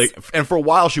sadness. She's like, and for a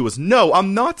while she was, no,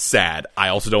 I'm not sad. I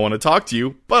also don't want to talk to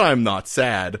you, but I'm not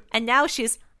sad. And now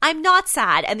I'm not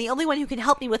sad. And the only one who can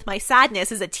help me with my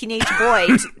sadness is a teenage boy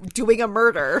doing a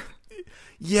murder.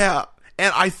 Yeah,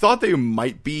 and I thought they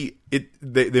might be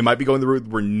they might be going the route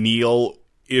where Neil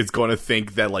is going to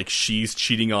think that like she's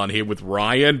cheating on him with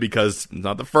Ryan because it's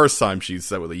not the first time she's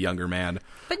set with a younger man.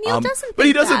 But Neil doesn't But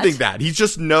he think doesn't that. think that. He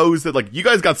just knows that like you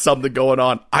guys got something going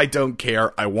on. I don't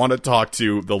care. I want to talk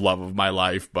to the love of my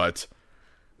life, but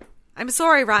I'm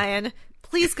sorry, Ryan.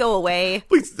 Please go away.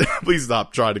 please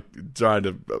stop trying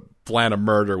to plan a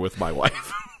murder with my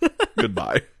wife.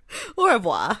 Goodbye. Au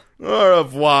revoir. Au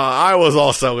revoir. I was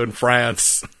also in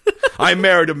France. I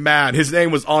married a man. His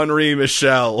name was Henri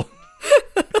Michel.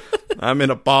 I'm in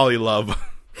a poly love.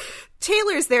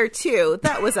 Taylor's there too.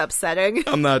 That was upsetting.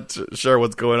 I'm not sure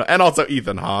what's going on. And also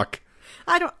Ethan Hawke.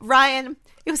 Ryan,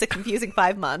 it was a confusing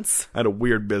 5 months. I had a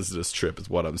weird business trip is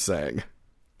what I'm saying.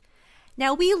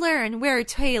 Now we learn where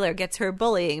Taylor gets her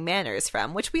bullying manners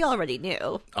from, which we already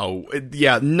knew. Oh,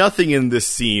 yeah, nothing in this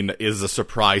scene is a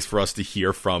surprise for us to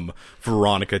hear from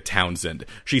Veronica Townsend.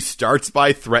 She starts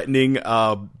by threatening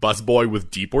Busboy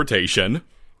with deportation.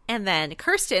 And then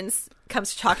Kirsten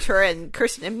comes to talk to her, and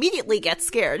Kirsten immediately gets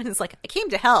scared and is like, I came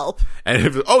to help.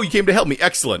 And you came to help me.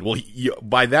 Excellent. Well,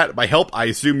 by help, I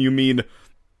assume you mean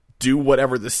do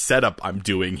whatever the setup I'm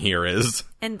doing here is.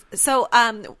 And so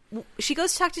she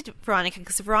goes to talk to Veronica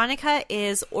because Veronica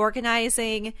is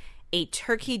organizing a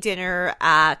turkey dinner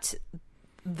at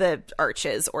the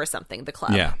Arches or something, the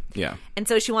club. Yeah. And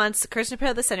so she wants Kirsten to put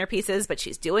out the centerpieces, but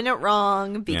she's doing it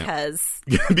wrong because...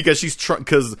 Yeah. because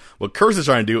because what Kirsten's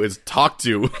trying to do is talk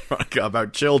to Veronica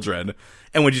about children.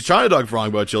 And when she's trying to talk to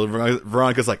Veronica about children,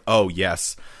 Veronica's like, oh,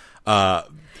 yes,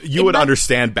 you would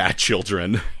understand bad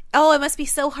children. Oh, it must be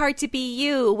so hard to be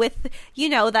you with,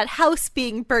 that house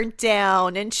being burnt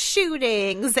down and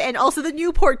shootings and also the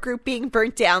Newport group being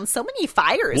burnt down. So many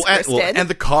fires, Kristen. And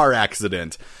the car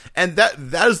accident. And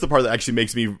that is the part that actually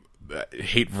makes me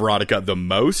hate Veronica the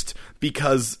most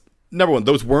because, number one,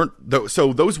 those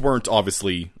weren't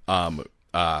obviously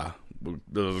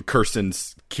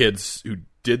Kirsten's kids who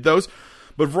did those.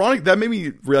 But Veronica, that made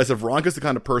me realize that Veronica's the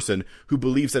kind of person who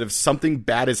believes that if something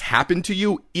bad has happened to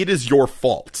you, it is your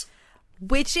fault.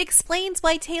 Which explains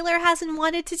why Taylor hasn't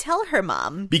wanted to tell her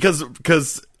mom.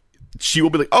 Because she will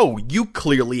be like, oh, you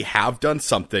clearly have done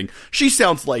something. She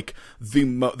sounds like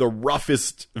the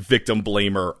roughest victim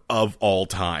blamer of all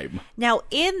time. Now,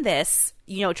 in this,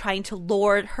 trying to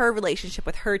lord her relationship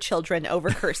with her children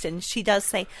over Kirsten, she does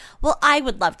say, well, I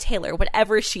would love Taylor,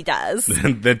 whatever she does.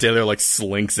 And then Taylor,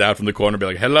 slinks out from the corner and be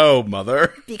like, hello,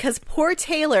 mother. Because poor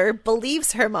Taylor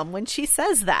believes her mom when she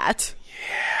says that.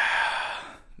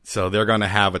 Yeah. So they're going to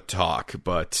have a talk,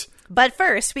 But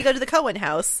first, we go to the Cohen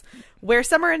house, where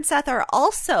Summer and Seth are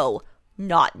also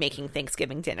not making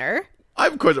Thanksgiving dinner. I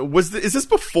have a question. Is this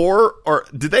before, or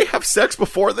did they have sex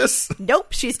before this?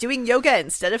 Nope, she's doing yoga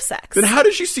instead of sex. Then how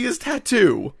did she see his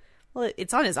tattoo? Well,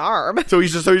 it's on his arm. So he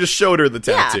just showed her the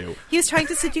tattoo. Yeah, he was trying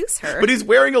to seduce her. But he's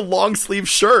wearing a long sleeve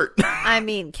shirt. I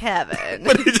mean, Kevin.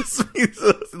 But he just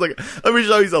like, let me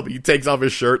show you something. He takes off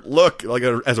his shirt. Look,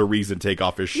 as a reason to take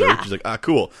off his shirt. Yeah. She's like,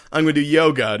 cool. I'm going to do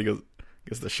yoga. And he goes,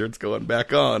 guess the shirt's going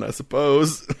back on, I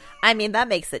suppose. I mean, that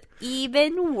makes it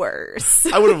even worse.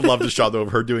 I would have loved a shot, though,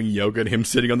 of her doing yoga and him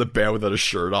sitting on the bed without a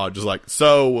shirt on. Just like,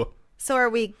 so are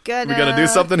we gonna... We're going to do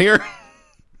something here?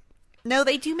 No,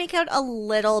 they do make out a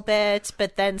little bit,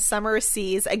 but then Summer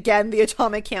sees, again, the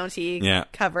Atomic County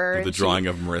cover. The drawing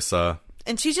of Marissa.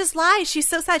 And she just lies. She's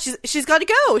so sad. She's got to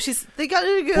go. They got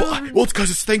to go. Well, it's because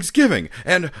it's Thanksgiving,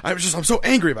 and I'm so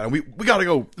angry about it. We got to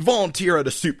go volunteer at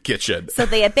a soup kitchen. So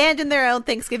they abandon their own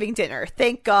Thanksgiving dinner.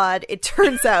 Thank God. It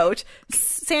turns out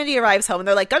Sandy arrives home, and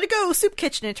they're like, gotta go, soup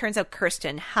kitchen. And it turns out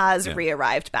Kirsten has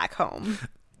re-arrived back home.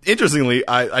 Interestingly,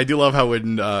 I do love how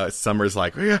when Summer's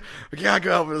like, we gotta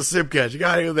go over to the soup kitchen, you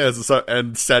gotta do this,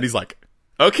 and Sandy's like,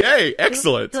 okay,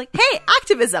 excellent. You're like, hey,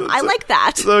 activism, I like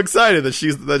that. So excited that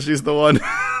she's the one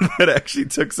that actually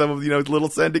took some of little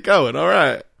Sandy Cohen. All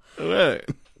right.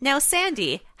 Now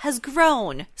Sandy has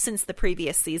grown since the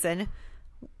previous season.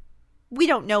 We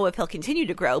don't know if he'll continue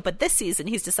to grow, but this season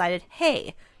he's decided,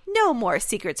 hey, no more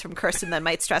secrets from Kirsten that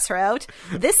might stress her out.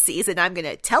 This season, I'm going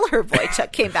to tell her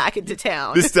Wojciech came back into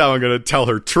town. This time I'm going to tell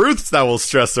her truths that will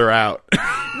stress her out.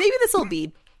 Maybe this will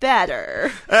be better.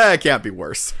 It can't be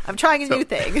worse. I'm trying a new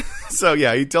thing. So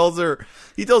yeah, he tells her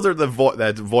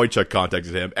that Wojciech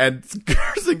contacted him, and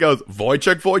Kirsten goes,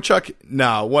 Wojciech?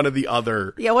 No, one of the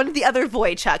other. Yeah, one of the other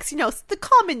Wojciechs. You know, the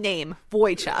common name,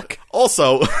 Wojciech.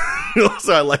 Also,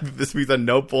 I like that this means at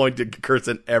no point did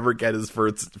Kirsten ever get his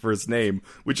first name,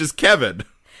 which is Kevin.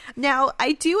 Now,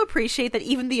 I do appreciate that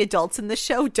even the adults in the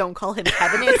show don't call him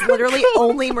Kevin. It's literally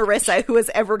only Marissa who has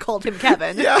ever called him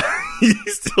Kevin. Yeah,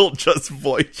 he's still just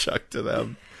Wojciech to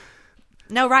them.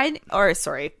 Now,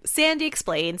 Sandy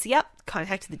explains, yep,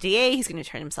 contacted the DA. He's going to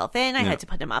turn himself in. I had to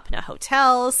put him up in a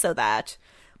hotel so that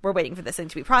we're waiting for this thing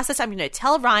to be processed. I'm going to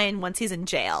tell Ryan once he's in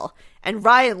jail. And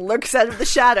Ryan lurks out of the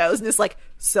shadows and is like,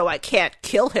 so I can't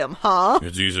kill him, huh?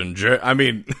 Because he's in jail. I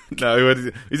mean, no,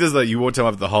 he says that you won't tell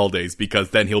him after the holidays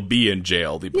because then he'll be in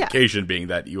jail. The implication being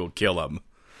that you will kill him.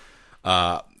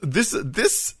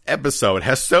 This episode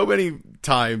has so many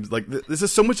times, like, this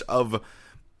is so much of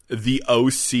the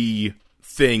OC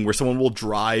thing where someone will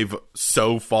drive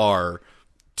so far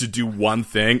to do one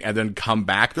thing and then come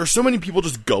back. There's so many people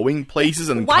just going places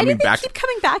and coming back. Why do they keep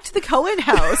coming back to the Cohen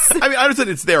house? I mean, I understand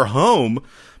it's their home,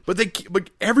 but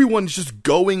everyone's just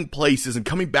going places and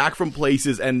coming back from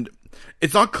places, and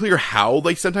it's not clear how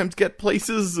they sometimes get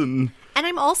places. And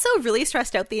I'm also really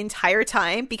stressed out the entire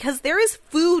time because there is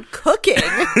food cooking,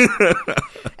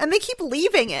 and they keep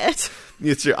leaving it.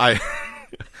 It's true. I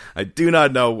do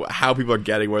not know how people are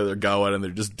getting where they're going, and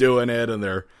they're just doing it, and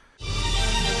they're...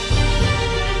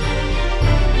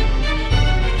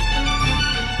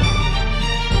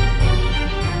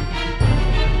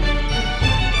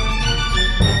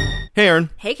 Hey, Aaron.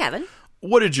 Hey, Kevin.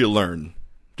 What did you learn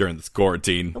during this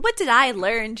quarantine? What did I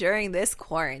learn during this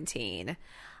quarantine?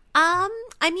 I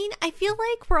mean, I feel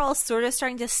like we're all sort of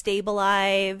starting to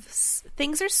stabilize.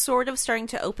 Things are sort of starting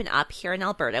to open up here in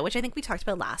Alberta, which I think we talked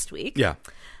about last week. Yeah.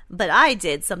 But I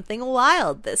did something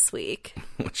wild this week.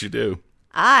 What'd you do?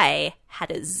 I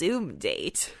had a Zoom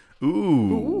date.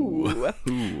 Ooh.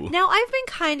 Now, I've been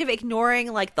kind of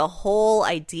ignoring, like, the whole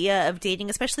idea of dating,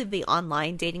 especially the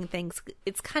online dating things.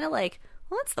 It's kind of like,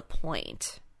 well, what's the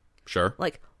point? Sure.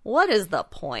 Like, what is the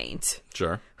point?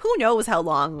 Sure. Who knows how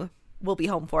long we'll be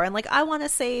home for? And, like, I want to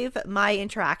save my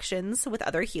interactions with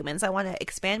other humans. I want to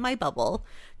expand my bubble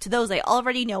to those I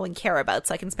already know and care about,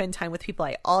 so I can spend time with people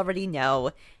I already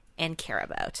know and care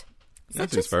about. So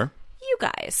that seems fair. You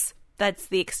guys. That's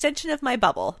the extension of my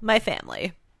bubble, my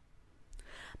family.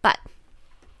 But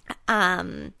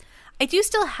I do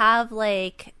still have,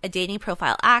 like, a dating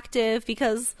profile active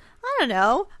because, I don't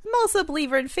know, I'm also a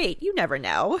believer in fate. You never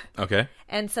know. Okay.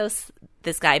 And so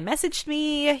this guy messaged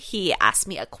me. He asked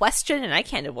me a question, and I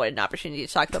can't avoid an opportunity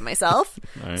to talk about myself.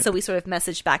 Right. So we sort of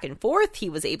messaged back and forth. He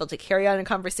was able to carry on a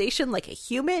conversation like a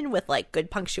human with, like,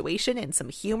 good punctuation and some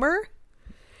humor.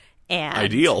 And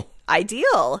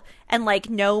Ideal. And, like,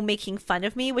 no making fun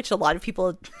of me, which a lot of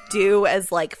people do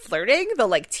as, like, flirting. They'll,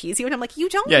 like, tease you, and I'm like, you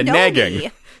don't know nagging.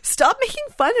 me. Stop making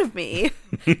fun of me.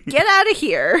 Get out of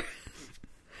here.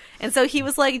 And so he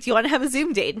was like, do you want to have a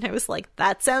Zoom date? And I was like,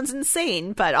 that sounds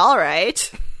insane, but all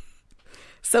right.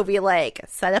 So we, like,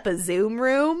 set up a Zoom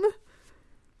room.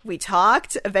 We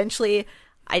talked. Eventually,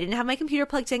 I didn't have my computer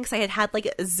plugged in because I had like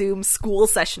a Zoom school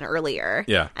session earlier.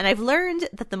 Yeah. And I've learned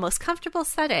that the most comfortable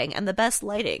setting and the best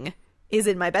lighting is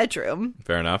in my bedroom.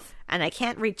 Fair enough. And I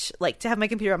can't reach, like, to have my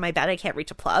computer on my bed, I can't reach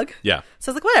a plug. Yeah.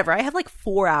 So I was like, whatever. I have like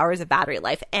 4 hours of battery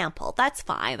life. Ample. That's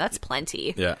fine. That's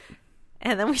plenty. Yeah.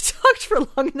 And then we talked for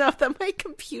long enough that my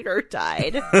computer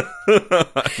died.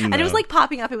 And it was like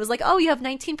popping up. It was like, oh, you have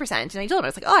 19%. And I told him, I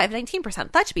was like, oh, I have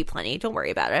 19%. That should be plenty. Don't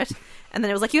worry about it. And then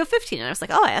it was like, you have 15. And I was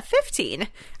like, oh, I have 15.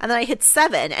 And then I hit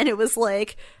 7. And it was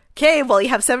like, okay, well, you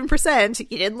have 7%.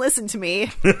 You didn't listen to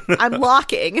me. I'm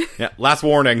locking. Yeah, last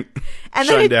warning. And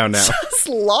Shutting then down now. Just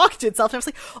locked itself. And I was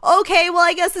like, okay, well,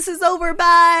 I guess this is over.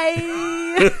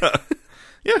 Bye.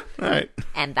 Yeah, all right.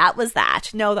 And that was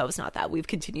that. No, that was not that. We've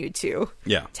continued to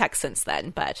text since then.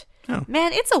 But,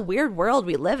 man, it's a weird world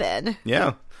we live in.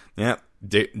 Yeah. Yeah.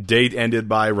 Date ended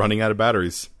by running out of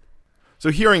batteries.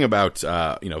 So hearing about,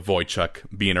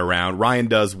 Wojciech being around, Ryan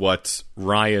does what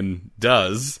Ryan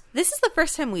does. This is the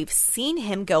first time we've seen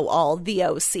him go all the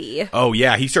OC. Oh,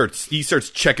 yeah. He starts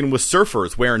checking with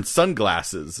surfers, wearing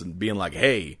sunglasses, and being like,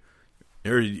 hey,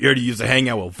 here to use to hang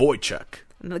out with Wojciech.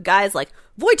 And the guy's like,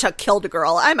 Wojciech killed a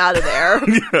girl. I'm out of there.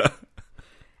 Yeah.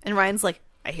 And Ryan's like,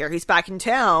 I hear he's back in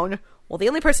town. Well, the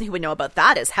only person who would know about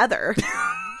that is Heather.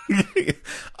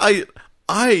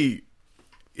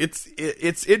 It's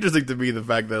interesting to me the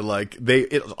fact that like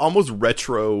it's almost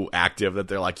retroactive that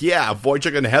they're like, yeah,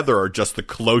 Wojciech and Heather are just the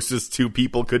closest two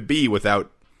people could be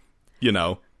without,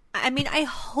 I mean, I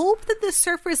hope that the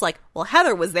surfer's like, well,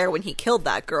 Heather was there when he killed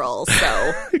that girl,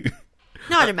 so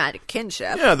not automatic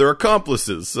kinship. Yeah, they're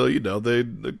accomplices, so, they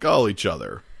call each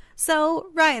other. So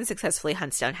Ryan successfully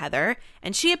hunts down Heather,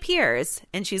 and she appears,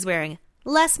 and she's wearing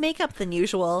less makeup than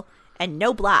usual, and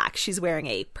no black. She's wearing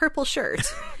a purple shirt.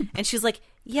 And she's like,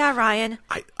 yeah, Ryan,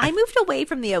 I moved away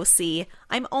from the OC.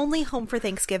 I'm only home for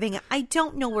Thanksgiving. I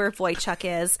don't know where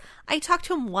Wojciech is. I talked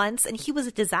to him once, and he was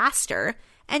a disaster.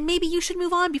 And maybe you should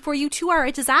move on before you two are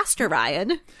a disaster,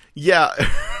 Ryan. Yeah.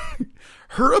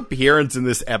 Her appearance in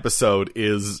this episode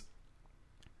is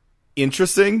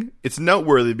interesting. It's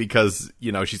noteworthy because,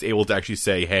 she's able to actually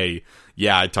say, hey,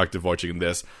 yeah, I talked to Wojciech in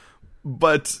this.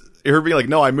 But her being like,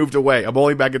 no, I moved away. I'm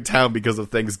only back in town because of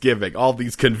Thanksgiving. All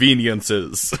these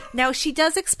conveniences. Now, she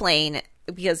does explain,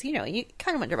 because, you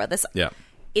kind of wonder about this. Yeah.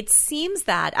 It seems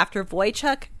that after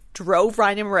Wojciech drove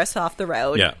Ryan and Marissa off the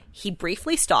road, he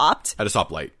briefly stopped. At a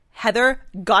stoplight. Heather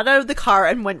got out of the car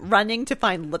and went running to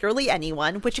find literally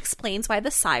anyone, which explains why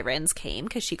the sirens came,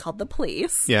 because she called the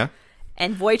police. Yeah.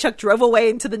 And Wojciech drove away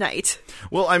into the night.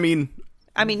 Well, I mean,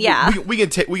 yeah. We can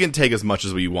take as much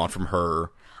as we want from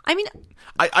her. I mean,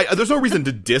 there's no reason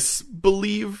to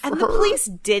disbelieve her. And the police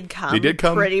did come. They did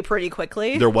come pretty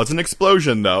quickly. There was an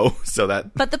explosion, though,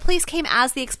 But the police came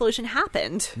as the explosion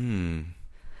happened.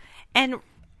 And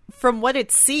from what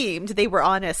it seemed, they were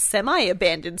on a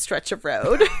semi-abandoned stretch of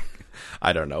road.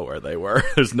 I don't know where they were.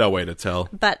 There's no way to tell.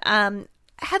 But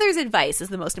Heather's advice is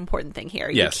the most important thing here.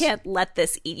 Yes. You can't let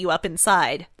this eat you up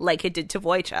inside like it did to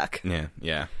Wojciech.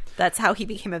 Yeah. That's how he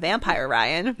became a vampire,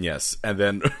 Ryan. Yes, and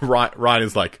then Ryan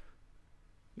is like,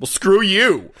 well, screw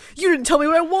you. You didn't tell me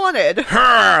what I wanted.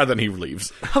 Then he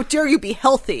leaves. How dare you be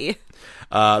healthy?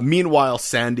 Meanwhile,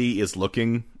 Sandy is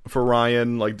looking for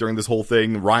Ryan, during this whole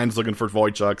thing. Ryan's looking for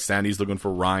Wojciech, Sandy's looking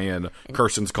for Ryan,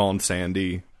 Kirsten's calling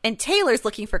Sandy. And Taylor's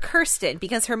looking for Kirsten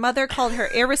because her mother called her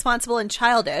irresponsible and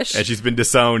childish. And she's been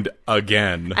disowned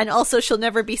again. And also she'll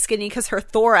never be skinny because her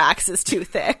thorax is too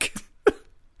thick.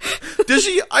 Does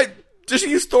she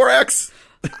use thorax?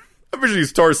 I bet she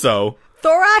used torso.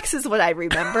 Thorax is what I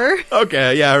remember.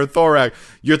 Okay, yeah, her thorax.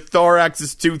 Your thorax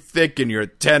is too thick and your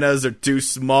antennas are too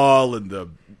small and the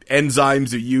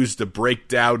enzymes you use to break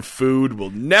down food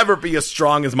will never be as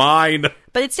strong as mine.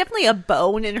 But it's definitely a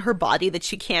bone in her body that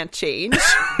she can't change.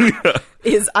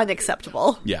 Is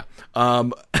unacceptable. Yeah.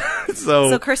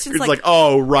 So Kirsten's like,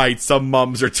 oh, right, some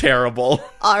mums are terrible.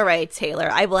 All right, Taylor,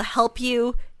 I will help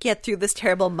you get through this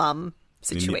terrible mum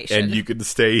situation. And you can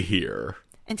stay here.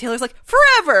 And Taylor's like,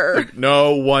 forever!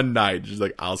 No, one night. She's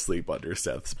like, I'll sleep under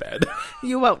Seth's bed.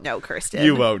 You won't know, Kirsten.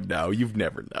 You won't know. You've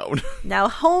never known. Now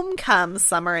home comes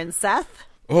Summer and Seth.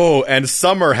 Oh, and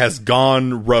Summer has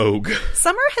gone rogue.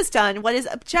 Summer has done what is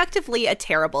objectively a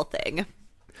terrible thing.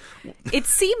 It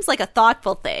seems like a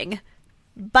thoughtful thing,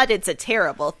 but it's a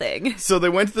terrible thing. So they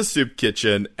went to the soup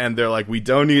kitchen, and they're like, we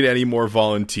don't need any more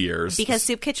volunteers. Because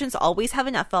soup kitchens always have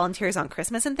enough volunteers on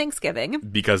Christmas and Thanksgiving.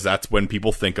 Because that's when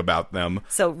people think about them.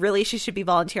 So really, she should be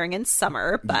volunteering in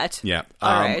summer, but... Yeah.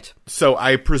 All right. So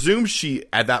I presume she,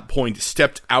 at that point,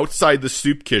 stepped outside the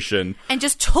soup kitchen. And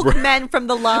just took men from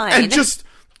the line. And just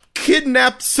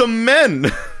kidnapped some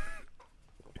men.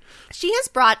 She has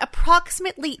brought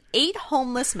approximately 8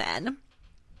 homeless men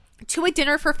to a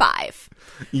dinner for 5.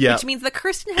 Yeah. Which means that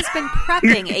Kirsten has been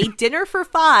prepping a dinner for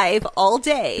 5 all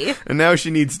day. And now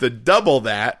she needs to double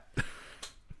that.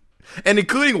 And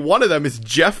including one of them is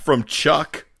Jeff from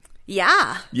Chuck.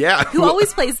 Yeah. Yeah. Who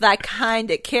always plays that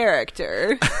kind of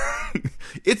character.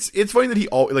 It's funny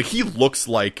that he looks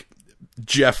like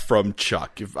Jeff from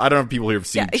Chuck. I don't know if people here have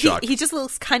seen Chuck. He just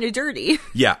looks kind of dirty.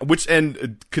 Yeah,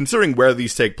 and considering where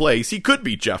these take place, he could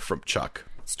be Jeff from Chuck.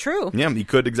 It's true. Yeah, he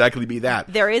could exactly be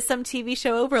that. There is some TV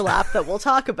show overlap that we'll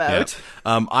talk about.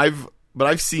 Yeah.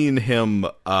 I've seen him.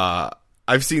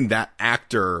 I've seen that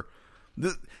actor.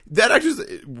 That actor's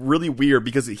really weird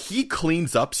because he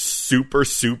cleans up super,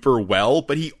 super well,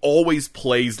 but he always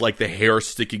plays like the hair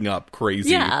sticking up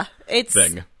crazy. Yeah,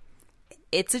 thing.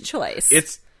 It's a choice.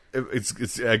 It's.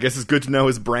 I guess it's good to know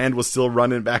his brand was still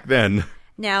running back then.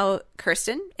 Now,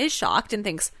 Kirsten is shocked and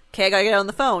thinks, okay, I gotta get on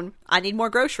the phone. I need more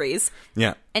groceries.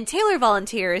 Yeah. And Taylor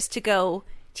volunteers to go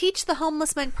teach the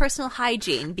homeless men personal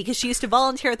hygiene because she used to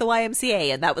volunteer at the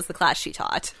YMCA and that was the class she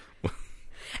taught.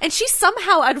 And she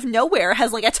somehow, out of nowhere,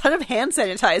 has a ton of hand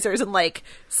sanitizers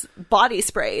and body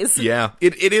sprays. Yeah,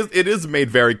 it is made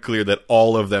very clear that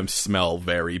all of them smell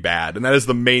very bad, and that is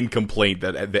the main complaint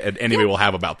that anybody will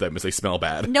have about them is they smell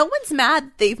bad. No one's mad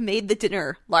they've made the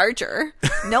dinner larger.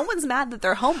 No one's mad that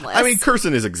they're homeless. I mean,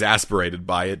 Kirsten is exasperated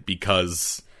by it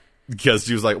because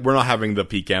she was like, "We're not having the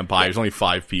pecan pie. There's only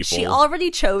 5 people." She already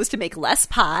chose to make less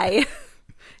pie.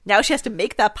 Now she has to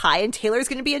make that pie, and Taylor's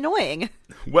going to be annoying.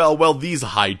 Well, these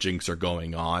hijinks are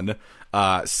going on.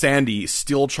 Sandy,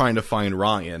 still trying to find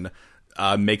Ryan,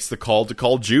 makes the call to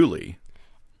call Julie.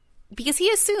 Because he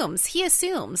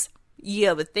assumes,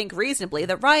 you would think reasonably,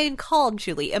 that Ryan called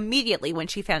Julie immediately when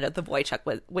he found out the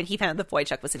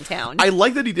Wojciech was in town. I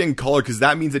like that he didn't call her, because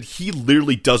that means that he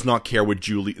literally does not care what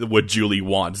Julie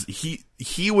wants.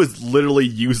 He was literally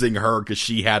using her because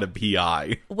she had a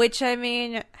PI. Which, I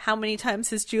mean, how many times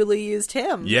has Julie used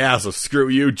him? Yeah, so screw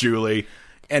you, Julie.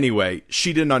 Anyway,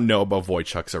 she did not know about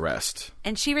Wojciech's arrest.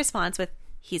 And she responds with,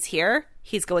 he's here,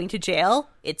 he's going to jail,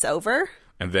 it's over.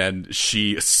 And then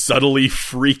she subtly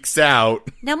freaks out.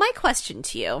 Now, my question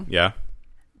to you. Yeah?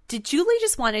 Did Julie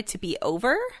just want it to be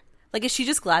over? Like, is she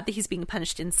just glad that he's being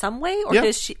punished in some way? Or Yeah.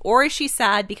 is she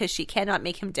sad because she cannot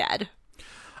make him dead?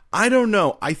 I don't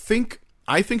know. I think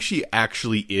she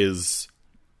actually is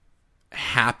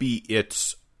happy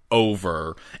it's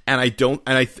over. And I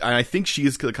think she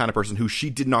is the kind of person who she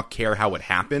did not care how it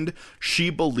happened. She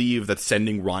believed that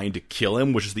sending Ryan to kill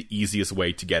him was just the easiest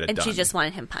way to get it And done. she just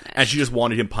wanted him punished. And she just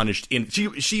wanted him punished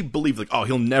she believed like, oh,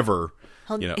 he'll never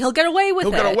He'll get away with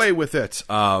it. He'll get away with it.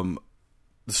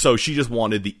 So she just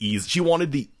wanted the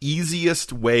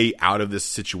easiest way out of this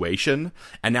situation.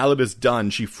 And now that it's done,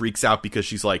 she freaks out because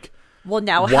she's like, well,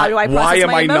 now how do I process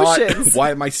my emotions?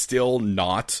 Why am I still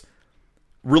not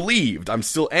relieved? I'm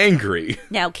still angry.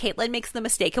 Now, Caitlin makes the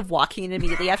mistake of walking in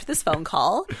immediately after this phone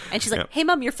call. And she's like, hey,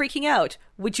 Mom, you're freaking out.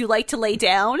 Would you like to lay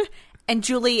down? And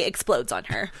Julie explodes on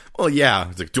her. Well, yeah.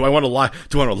 It's like, do I want to lie?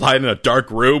 Do I want to lie in a dark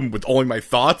room with only my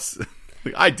thoughts?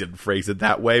 Like, I didn't phrase it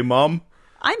that way, Mom.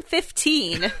 I'm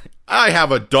 15. I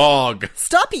have a dog.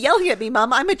 Stop yelling at me,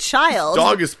 Mom. I'm a child.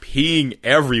 Dog is peeing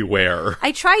everywhere.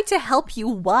 I tried to help you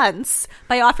once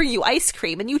by offering you ice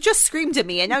cream, and you just screamed at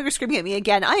me, and now you're screaming at me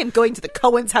again. I am going to the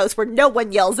Cohen's house where no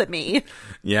one yells at me.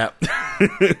 Yeah.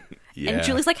 Yeah. And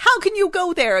Julie's like, how can you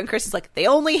go there? And Chris is like, they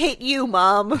only hate you,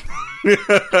 Mom.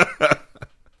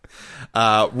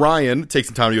 Ryan takes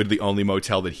some time to go to the only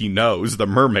motel that he knows, the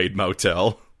Mermaid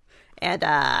Motel.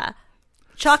 And,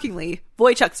 shockingly,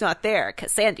 Wojciech's not there,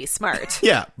 because Sandy's smart.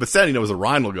 Yeah, but Sandy knows that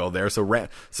Ryan will go there, so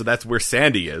that's where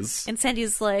Sandy is. And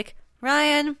Sandy's like,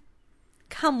 Ryan,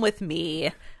 come with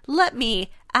me. Let me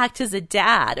act as a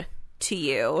dad to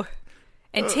you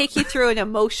and take you through an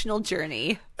emotional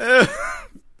journey.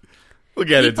 We'll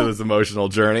get into this emotional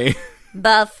journey.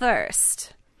 But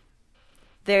first,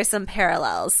 there's some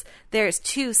parallels. There's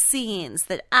two scenes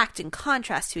that act in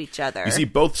contrast to each other. You see,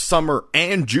 both Summer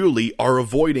and Julie are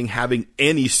avoiding having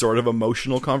any sort of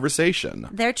emotional conversation.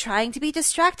 They're trying to be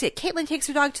distracted. Caitlin takes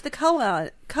her dog to the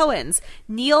Cohens.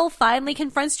 Neil finally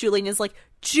confronts Julie and is like,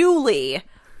 Julie,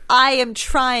 I am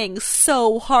trying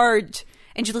so hard.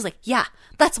 And Julie's like, yeah,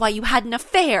 that's why you had an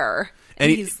affair. And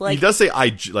he's like, he does say,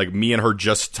 me and her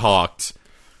just talked.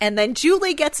 And then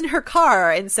Julie gets in her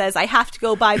car and says, I have to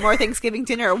go buy more Thanksgiving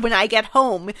dinner. When I get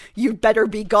home, you'd better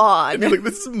be gone. And he's like,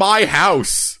 this is my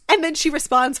house. And then she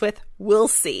responds with, we'll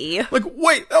see. Like,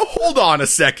 wait, hold on a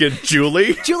second,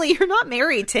 Julie. Julie, you're not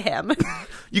married to him.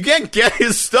 You can't get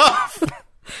his stuff.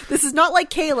 This is not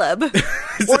like Caleb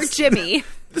or Jimmy.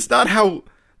 That's not how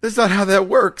that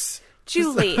works.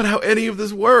 Julie. That's not how any of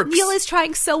this works. Neil is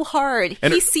trying so hard.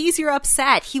 And he sees you're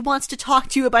upset. He wants to talk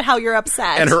to you about how you're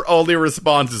upset. And her only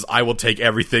response is, I will take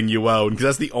everything you own. Because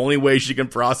that's the only way she can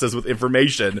process with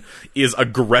information is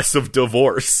aggressive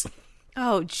divorce.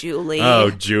 Oh, Julie. Oh,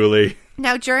 Julie.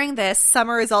 Now, during this,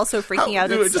 Summer is also freaking out.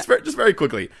 Just very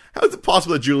quickly, how is it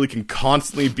possible that Julie can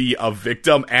constantly be a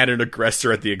victim and an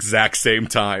aggressor at the exact same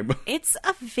time? It's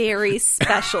a very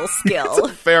special skill. It's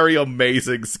a very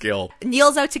amazing skill.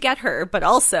 Neil's out to get her, but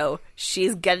also,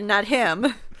 she's getting at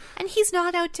him. And he's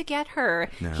not out to get her.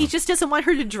 No. He just doesn't want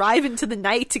her to drive into the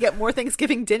night to get more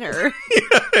Thanksgiving dinner.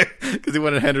 Because he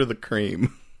wanted to hand her the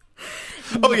cream.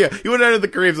 Oh, yeah, he wanted to hand her the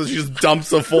cream, so she just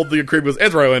dumps a full thing of cream and goes,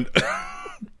 it's ruined.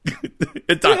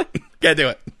 It's done. Can't do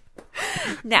it.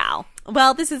 Now,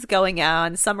 while this is going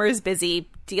on, Summer is busy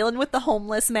dealing with the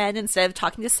homeless men instead of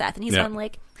talking to Seth. And he's on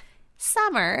like,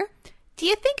 Summer, do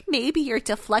you think maybe you're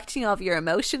deflecting all of your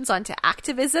emotions onto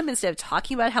activism instead of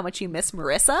talking about how much you miss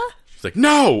Marissa? She's like,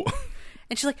 no.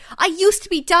 And she's like, I used to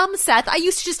be dumb, Seth. I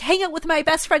used to just hang out with my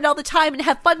best friend all the time and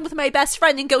have fun with my best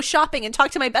friend and go shopping and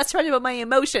talk to my best friend about my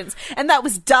emotions. And that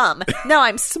was dumb. Now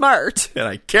I'm smart. And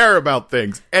I care about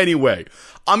things. Anyway,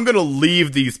 I'm going to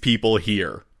leave these people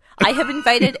here. I have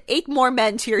invited 8 more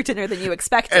men to your dinner than you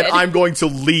expected. And I'm going to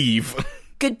leave.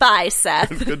 Goodbye,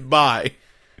 Seth. Goodbye.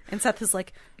 And Seth is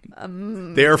like,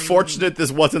 They're fortunate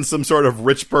this wasn't some sort of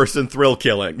rich person thrill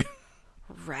killing.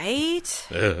 Right?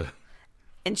 Ugh.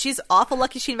 And she's awful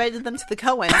lucky she invited them to the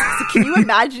Coens. So can you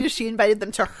imagine if she invited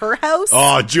them to her house?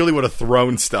 Oh, Julie would have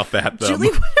thrown stuff at them. Julie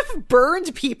would have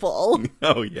burned people.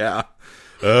 Oh, yeah.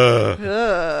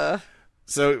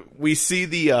 So we see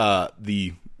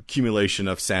the accumulation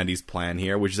of Sandy's plan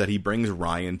here, which is that he brings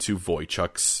Ryan to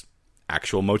Wojciech's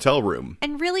actual motel room.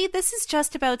 And really, this is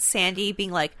just about Sandy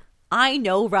being like, I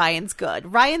know Ryan's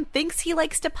good. Ryan thinks he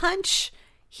likes to punch.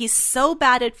 He's so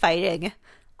bad at fighting.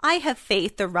 I have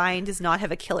faith that Ryan does not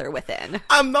have a killer within.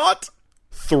 I'm not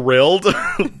thrilled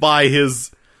by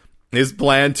his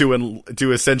plan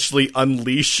to essentially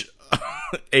unleash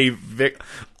a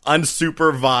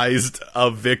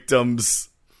unsupervised victim's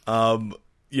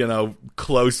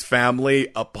close family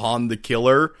upon the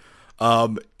killer.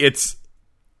 It's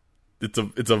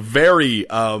a very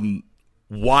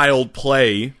wild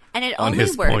play. And it only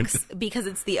works because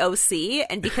it's the OC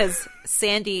and because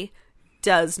Sandy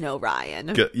does know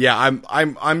Ryan. Yeah,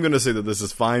 I'm going to say that this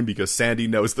is fine because Sandy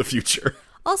knows the future.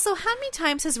 Also, how many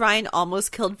times has Ryan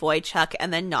almost killed Wojciech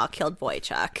and then not killed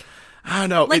Wojciech? I don't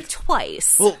know. Like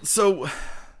twice. Well,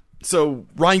 so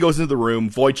Ryan goes into the room,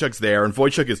 Wojciech's there, and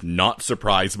Wojciech is not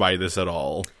surprised by this at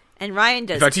all. And Ryan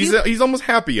does. In fact, he's almost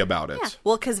happy about it. Yeah.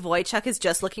 Well, because Wojciech is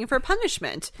just looking for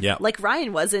punishment. Yeah. Like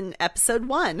Ryan was in episode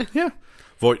 1. Yeah.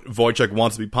 Wojciech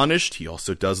wants to be punished. He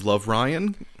also does love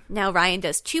Ryan. Now Ryan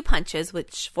does 2 punches,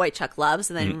 which Wojciech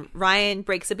loves, and then Ryan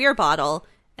breaks a beer bottle,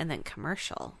 and then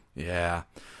commercial. Yeah.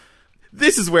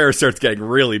 This is where it starts getting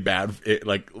really bad,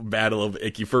 like bad, a little bit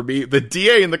icky for me. The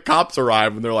DA and the cops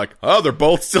arrive, and they're like, oh, they're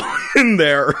both still in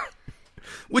there.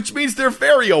 Which means they're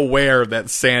very aware that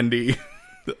Sandy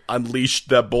unleashed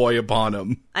that boy upon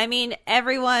him. I mean,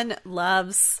 everyone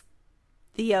loves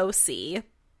the OC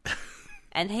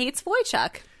and hates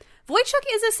Wojciech. Wojciech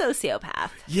is a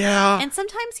sociopath. Yeah. And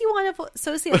sometimes you want a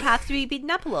sociopath to be beaten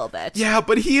up a little bit. Yeah,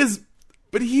 but he's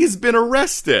been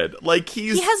arrested. Like,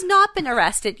 He has not been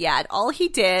arrested yet. All he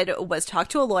did was talk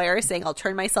to a lawyer saying, I'll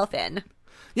turn myself in.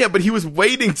 Yeah, but he was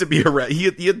waiting to be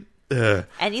arrested.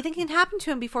 Anything can happen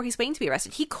to him before he's waiting to be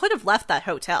arrested. He could have left that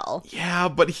hotel. Yeah,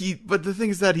 but the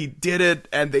thing is that he did it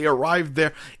and they arrived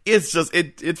there. It's just,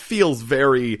 it feels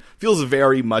very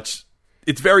much,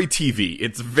 it's very TV.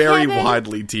 It's very Kevin,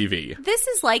 widely TV. This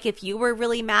is like if you were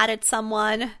really mad at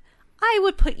someone, I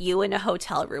would put you in a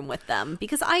hotel room with them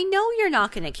because I know you're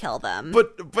not going to kill them.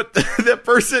 But that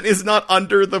person is not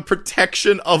under the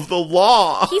protection of the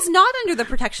law. He's not under the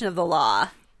protection of the law.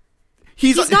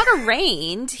 He's not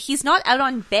arraigned. He's not out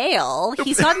on bail.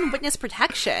 He's not in witness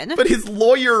protection. But his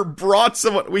lawyer brought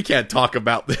someone. We can't talk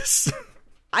about this.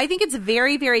 I think it's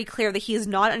very, very clear that he is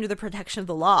not under the protection of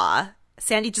the law.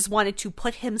 Sandy just wanted to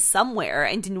put him somewhere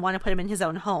and didn't want to put him in his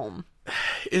own home.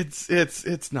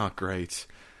 It's not great.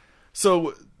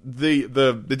 So the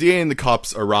DA and the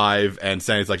cops arrive, and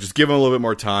Sandy's like, just give him a little bit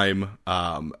more time.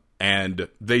 And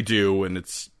they do, and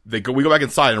we go back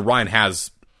inside, and Ryan is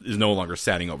no longer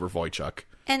standing over Wojciech.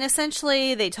 And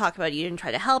essentially, they talk about you didn't try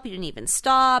to help, you didn't even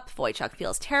stop. Wojciech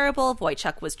feels terrible.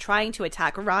 Wojciech was trying to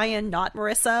attack Ryan, not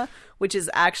Marissa, which is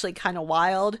actually kind of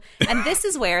wild. And this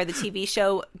is where the TV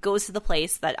show goes to the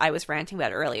place that I was ranting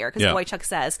about earlier. Because Wojciech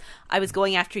says, I was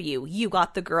going after you. You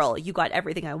got the girl. You got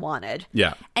everything I wanted.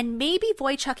 Yeah. And maybe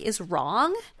Wojciech is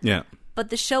wrong. Yeah.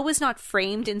 But the show was not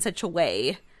framed in such a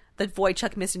way that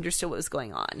Wojciech misunderstood what was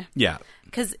going on. Yeah.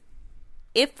 Because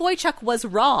if Wojciech was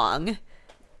wrong,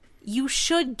 you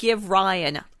should give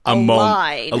Ryan a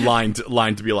line. A line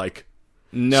to be like,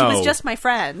 no. She was just my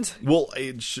friend.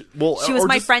 She was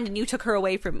my friend and you took her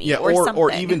away from me. Yeah, or something.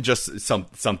 Or even just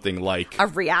something like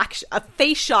a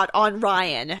face shot on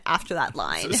Ryan after that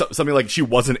line. Something like she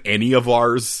wasn't any of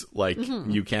ours. Like,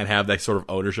 you can't have that sort of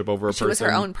ownership over a person. She was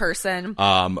her own person.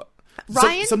 Ryan?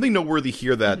 Something noteworthy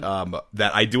here that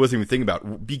that I wasn't even thinking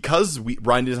about, because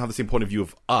Ryan doesn't have the same point of view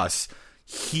of us.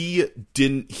 He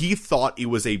thought it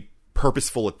was a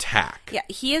purposeful attack. Yeah,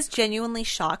 he is genuinely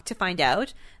shocked to find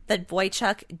out that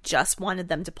Wojciech just wanted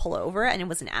them to pull over and it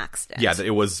was an accident. Yeah, that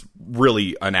it was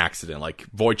really an accident. Like,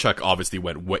 Wojciech obviously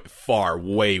went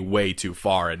way too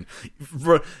far. And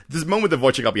for this moment that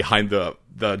Wojciech got behind the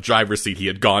driver's seat, he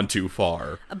had gone too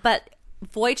far. But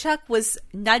Wojciech was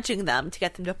nudging them to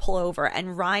get them to pull over,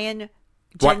 and Ryan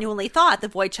genuinely thought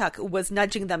that Wojciech was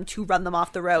nudging them to run them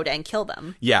off the road and kill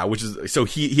them. Yeah, which is, so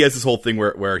he has this whole thing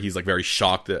where he's like very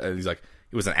shocked, and he's like,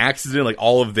 it was an accident, like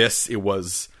all of this, it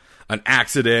was an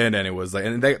accident, and it was like,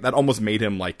 and that almost made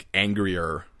him like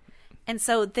angrier. And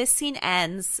so this scene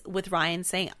ends with Ryan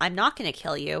saying, I'm not going to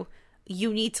kill you.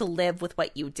 You need to live with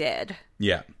what you did.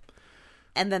 Yeah.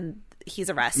 And then he's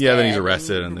arrested. Yeah, then he's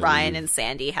arrested. And Ryan and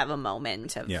Sandy have a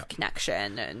moment of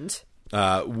connection, and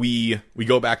we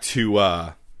go back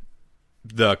to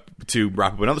to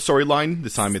wrap up another storyline.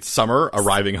 This time it's Summer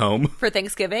arriving home for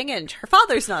Thanksgiving, and her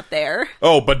father's not there.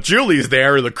 Oh, but Julie's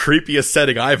there in the creepiest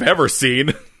setting I've ever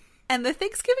seen. And the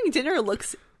Thanksgiving dinner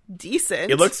looks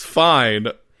decent. It looks fine.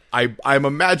 I'm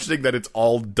imagining that it's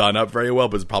all done up very well,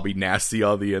 but it's probably nasty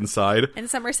on the inside. And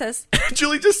Summer says,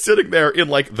 Julie just sitting there in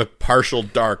like the partial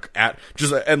dark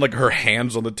and like her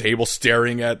hands on the table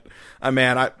staring at a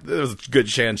man. There's a good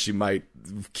chance she might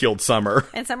have killed Summer.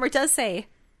 And Summer does say,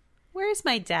 "Where's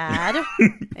my dad?"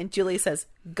 And Julie says,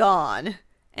 "Gone."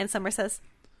 And Summer says,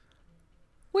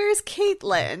 "Where's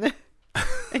Caitlin?"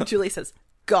 And Julie says,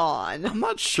 "Gone." I'm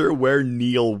not sure where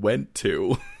Neil went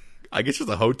to. I guess just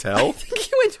a hotel.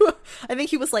 I think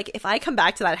he was like, if I come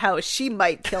back to that house, she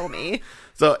might kill me.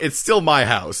 So it's still my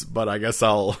house, but I guess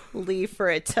I'll leave for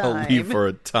a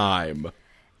time.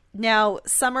 Now,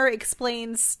 Summer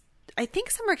explains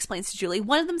to Julie,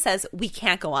 one of them says, we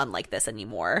can't go on like this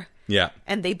anymore. Yeah.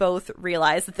 And they both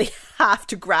realize that they have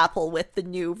to grapple with the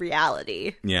new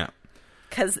reality. Yeah.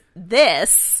 Because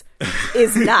this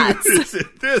is nuts.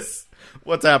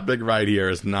 What's happening right here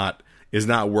is not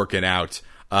working out.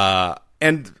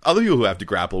 And other people who have to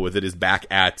grapple with it is back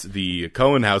at the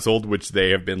Cohen household, which they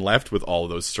have been left with all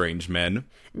those strange men.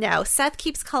 Now, Seth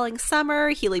keeps calling Summer.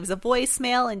 He leaves a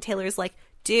voicemail, and Taylor's like,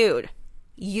 dude,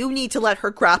 you need to let her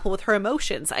grapple with her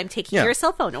emotions. I'm taking your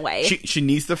cell phone away. She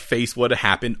needs to face what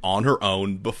happened on her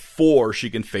own before she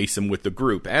can face him with the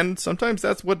group. And sometimes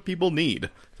that's what people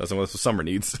need. That's what Summer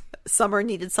needs. Summer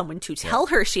needed someone to tell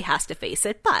her she has to face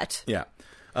it, but... Yeah.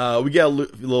 We get a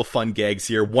little fun gags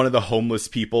here. One of the homeless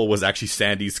people was actually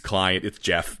Sandy's client. It's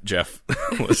Jeff. Jeff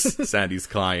was Sandy's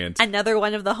client. Another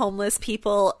one of the homeless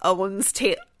people owns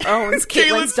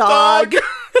Caitlin's dog.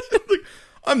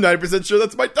 I'm 90% sure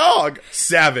that's my dog.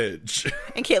 Savage.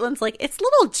 And Caitlin's like, it's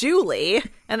little Julie.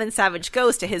 And then Savage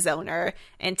goes to his owner,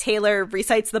 and Taylor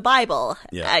recites the Bible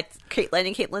at Caitlin,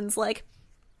 and Caitlin's like,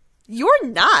 you're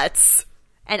nuts.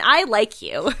 And I like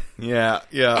you. Yeah.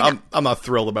 I'm not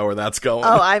thrilled about where that's going.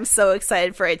 Oh, I'm so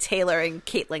excited for a Taylor and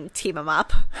Caitlin team them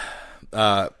up.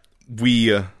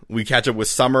 We catch up with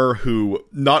Summer, who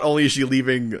not only is she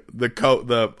leaving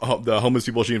the homeless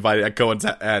people she invited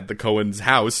at the Cohen's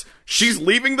house, she's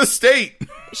leaving the state.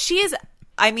 She is.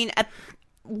 I mean,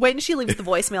 when she leaves the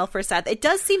voicemail for Seth, it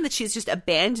does seem that she's just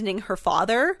abandoning her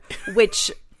father,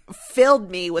 which filled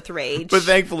me with rage. But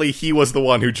thankfully, he was the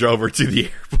one who drove her to the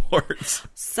airport.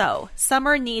 So,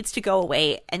 Summer needs to go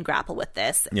away and grapple with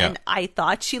this. Yeah. And I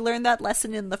thought she learned that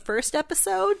lesson in the first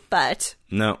episode, but...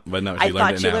 No, she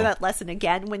learned that lesson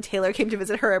again when Taylor came to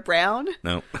visit her at Brown.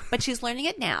 No. But she's learning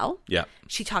it now. Yeah.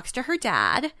 She talks to her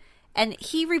dad, and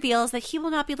he reveals that he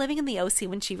will not be living in the OC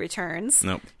when she returns.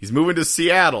 No. He's moving to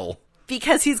Seattle.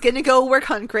 Because he's going to go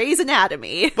work on Grey's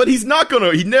Anatomy. But he's not going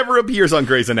to. He never appears on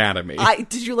Grey's Anatomy.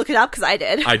 Did you look it up? Because I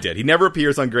did. I did. He never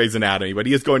appears on Grey's Anatomy, but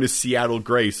he is going to Seattle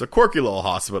Grace, a quirky little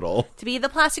hospital. To be the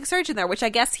plastic surgeon there, which I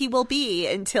guess he will be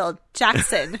until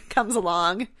Jackson comes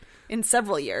along in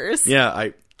several years. Yeah,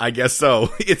 I guess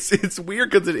so. It's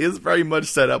weird because it is very much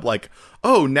set up like,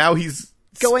 oh, now he's...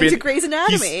 going to Grey's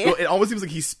Anatomy. It almost seems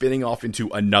like he's spinning off into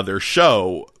another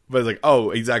show. But it's like,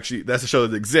 oh, that's a show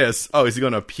that exists. Oh, is he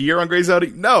going to appear on Grey's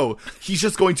Anatomy? No, he's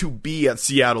just going to be at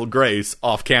Seattle Grace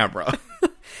off camera.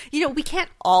 We can't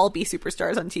all be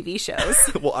superstars on TV shows.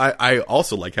 Well, I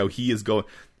also like how he's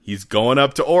going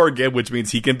up to Oregon, which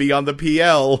means he can be on the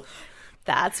PL.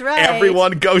 That's right.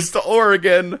 Everyone goes to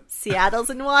Oregon. Seattle's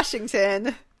in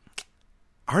Washington.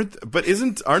 Aren't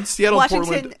Seattle and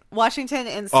Portland... Washington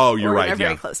and you're right, are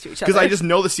very close to each other. Because I just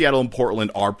know that Seattle and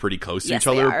Portland are pretty close to each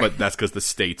other, they are. But that's because the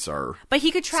states are... But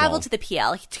he could travel to the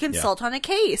PL to consult on a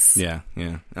case. Yeah.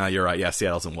 You're right. Yeah,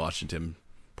 Seattle's in Washington.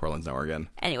 Portland's in Oregon.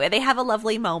 Anyway, they have a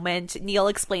lovely moment. Neil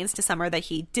explains to Summer that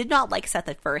he did not like Seth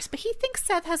at first, but he thinks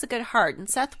Seth has a good heart, and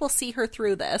Seth will see her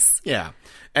through this. Yeah.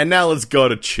 And now let's go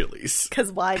to Chili's.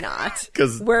 Because why not?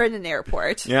 Because we're in an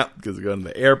airport. Yeah, because we're going to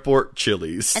the airport,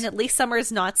 Chili's. And at least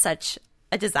Summer's not such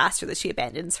a disaster that she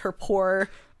abandons her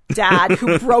poor dad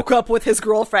who broke up with his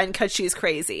girlfriend because she's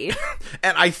crazy.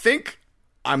 And I think,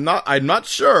 I'm not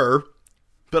sure...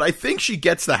 But I think she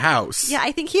gets the house. Yeah,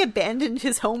 I think he abandoned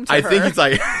his home to her. I think it's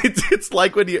like it's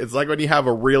like when you have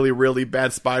a really, really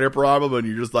bad spider problem and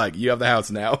you're just like, you have the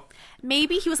house now.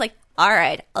 Maybe he was like, all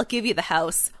right, I'll give you the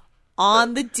house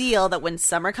on the deal that when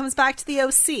Summer comes back to the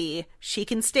OC, she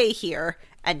can stay here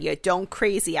and you don't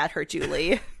crazy at her,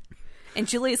 Julie. And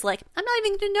Julie's like, I'm not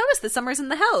even going to notice that Summer's in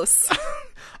the house.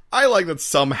 I like that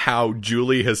somehow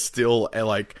Julie has still,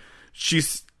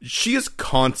 she is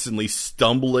constantly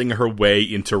stumbling her way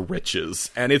into riches,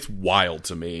 and it's wild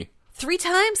to me. 3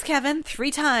 times, Kevin.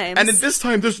 3 times. And at this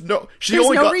time, there's no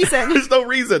reason. There's no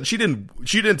reason. She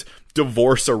didn't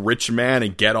divorce a rich man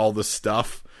and get all the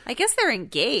stuff. I guess they're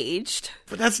engaged.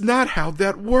 But that's not how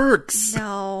that works.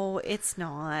 No, it's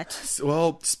not.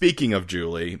 Well, speaking of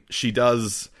Julie, she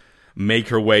does make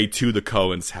her way to the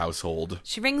Coens household.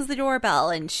 She rings the doorbell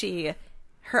and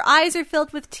her eyes are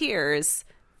filled with tears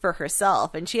for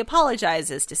herself, and she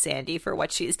apologizes to Sandy for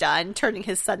what she's done, turning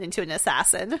his son into an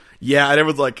assassin. Yeah, and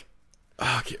everyone's like,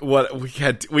 okay, what?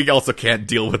 We also can't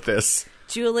deal with this.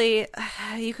 Julie,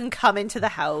 you can come into the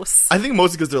house. I think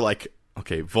mostly because they're like,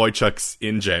 okay, Wojciech's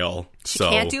in jail. She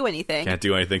can't do anything. Can't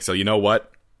do anything. So you know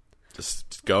what?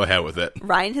 Just go ahead with it.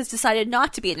 Ryan has decided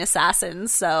not to be an assassin,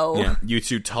 so... Yeah, you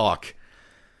two talk.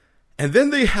 And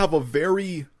then they have a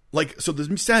very... so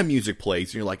the sad music plays,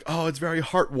 and you're like, oh, it's very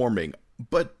heartwarming.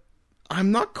 But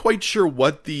I'm not quite sure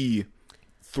what the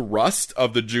thrust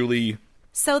of the Julie...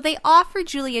 So they offer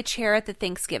Julie a chair at the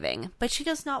Thanksgiving, but she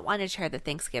does not want a chair at the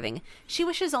Thanksgiving. She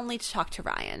wishes only to talk to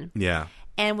Ryan. Yeah.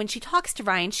 And when she talks to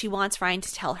Ryan, she wants Ryan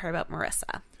to tell her about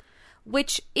Marissa,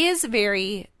 which is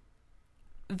very,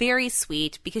 very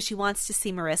sweet because she wants to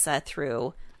see Marissa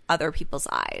through other people's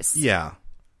eyes. Yeah.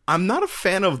 I'm not a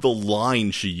fan of the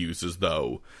line she uses,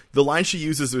 though. The line she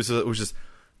uses was just,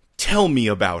 tell me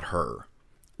about her.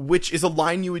 Which is a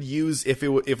line you would use if the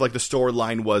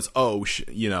storyline was,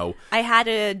 I had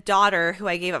a daughter who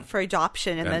I gave up for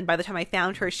adoption, and then by the time I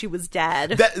found her, she was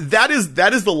dead. That is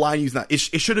the line used. It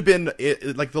should have been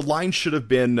the line should have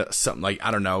been something like, I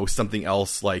don't know, something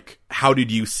else like, how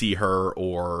did you see her,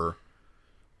 or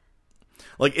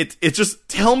like it's just,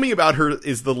 tell me about her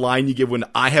is the line you give when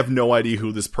I have no idea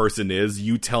who this person is.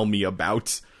 You tell me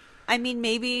about. I mean,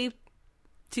 maybe.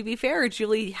 To be fair,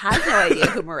 Julie has no idea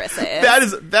who Marissa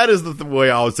is. That is the way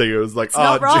I was saying it. It was like, it's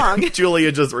not wrong. Julia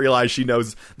just realized she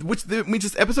knows.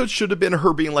 This episode should have been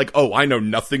her being like, oh, I know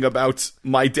nothing about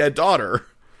my dead daughter.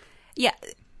 Yeah,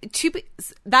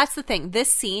 that's the thing.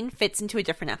 This scene fits into a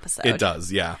different episode. It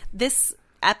does, yeah. This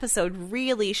episode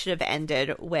really should have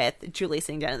ended with Julie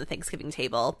sitting down at the Thanksgiving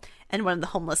table and one of the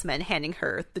homeless men handing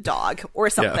her the dog or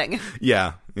something.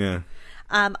 Yeah.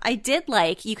 I did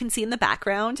you can see in the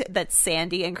background that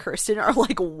Sandy and Kirsten are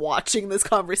watching this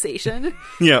conversation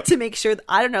to make sure,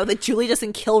 that Julie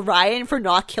doesn't kill Ryan for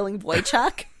not killing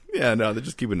Wojciech. Yeah, no, they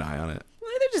just keep an eye on it.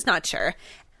 They're just not sure.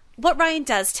 What Ryan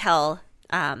does tell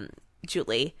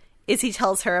Julie is he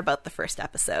tells her about the first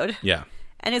episode. Yeah.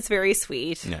 And it's very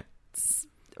sweet. Yeah.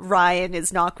 Ryan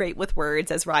is not great with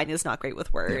words, as Ryan is not great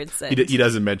with words. Yeah. And he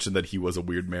doesn't mention that he was a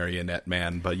weird marionette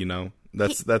man, but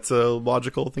that's a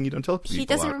logical thing you don't tell people. He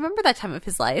doesn't remember that time of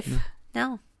his life.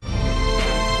 No.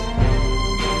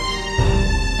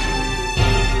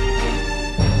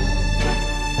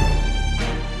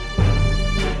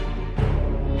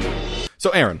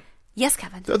 So, Aaron. Yes,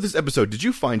 Kevin. Throughout this episode, did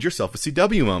you find yourself a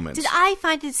CW moment? Did I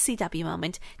find a CW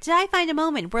moment? Did I find a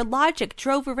moment where Logic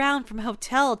drove around from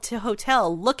hotel to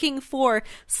hotel looking for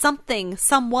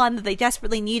someone that they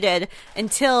desperately needed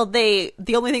until the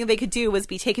only thing they could do was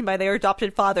be taken by their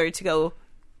adopted father to go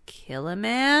kill a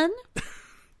man?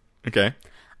 Okay.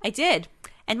 I did.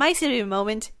 And my CW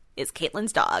moment is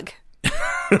Caitlin's dog.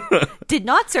 Did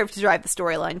not serve to drive the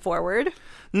storyline forward.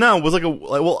 No, it was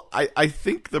I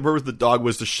think the purpose of the dog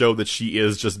was to show that she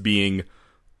is just being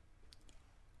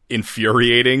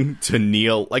infuriating to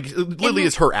Neil. Literally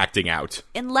is her acting out.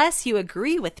 Unless you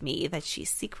agree with me that she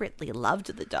secretly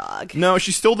loved the dog. No,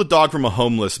 she stole the dog from a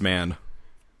homeless man.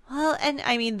 Well, and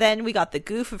I mean, then we got the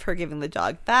goof of her giving the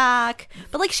dog back.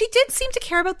 But, she did seem to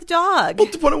care about the dog. Well,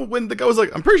 to the point when the guy was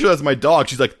like, I'm pretty sure that's my dog.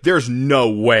 She's like, there's no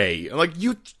way. I'm like,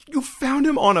 you found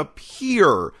him on a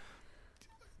pier.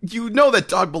 You know that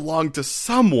dog belonged to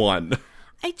someone.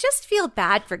 I just feel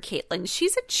bad for Caitlin.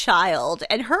 She's a child,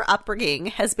 and her upbringing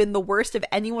has been the worst of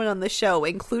anyone on the show,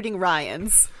 including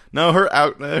Ryan's. No, her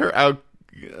out. I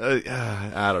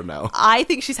don't know. I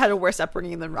think she's had a worse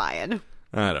upbringing than Ryan.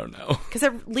 I don't know. Because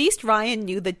at least Ryan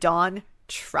knew that Dawn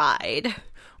tried.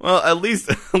 Well, at least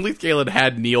Caitlin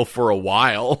had Neil for a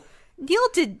while. Neil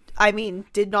did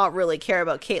not really care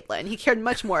about Caitlin. He cared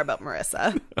much more about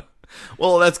Marissa.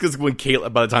 Well, that's because by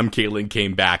the time Caitlin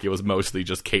came back, it was mostly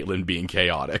just Caitlin being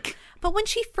chaotic. But when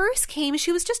she first came,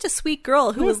 she was just a sweet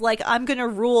girl who was like, I'm going to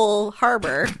rule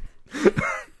Harbor.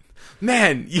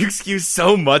 Man, you excuse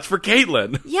so much for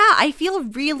Caitlin. Yeah, I feel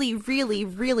really, really,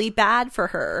 really bad for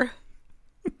her.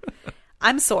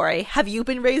 I'm sorry. Have you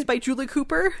been raised by Julie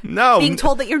Cooper? No. Being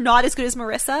told that you're not as good as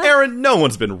Marissa? Aaron, no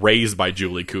one's been raised by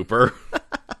Julie Cooper.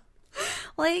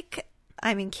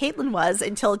 I mean, Caitlin was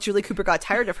until Julie Cooper got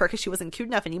tired of her because she wasn't cute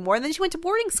enough anymore. And then she went to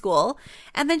boarding school.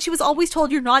 And then she was always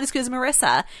told, you're not as good as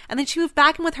Marissa. And then she moved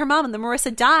back in with her mom, and then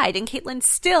Marissa died. And Caitlin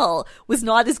still was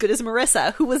not as good as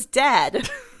Marissa, who was dead.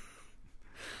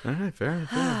 All right, fair.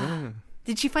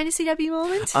 Did you find a CW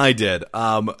moment? I did.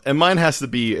 And mine has to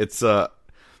be, it's a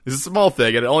small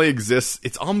thing, and it only exists,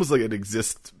 it's almost like it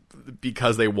exists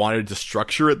because they wanted to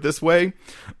structure it this way.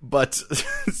 But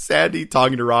Sandy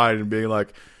talking to Ryan and being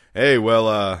like, hey,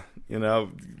 well,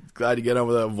 glad you get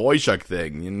over the Wojciech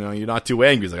thing. You're not too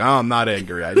angry. He's like, oh, I'm not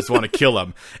angry. I just want to kill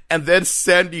him. And then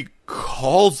Sandy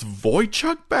calls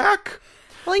Wojciech back?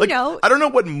 Well, I don't know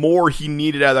what more he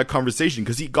needed out of that conversation,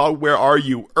 because he got "Where are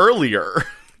you?" earlier.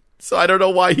 So I don't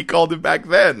know why he called him back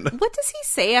then. What does he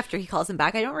say after he calls him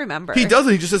back? I don't remember. He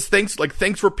doesn't. He just says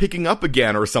thanks for picking up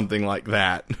again, or something like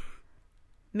that.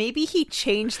 Maybe he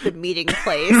changed the meeting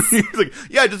place. He's like,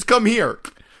 yeah, just come here.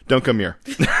 Don't come here.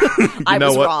 I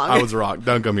was wrong. I was wrong.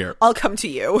 Don't come here. I'll come to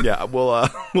you. Yeah, we'll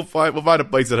find a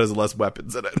place that has less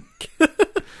weapons in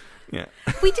it. Yeah.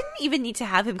 We didn't even need to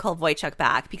have him call Wojciech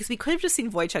back, because we could have just seen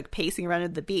Wojciech pacing around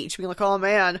at the beach, being like, oh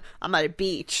man, I'm at a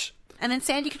beach. And then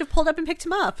Sandy could have pulled up and picked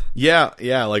him up. Yeah,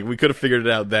 like we could have figured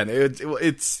it out then.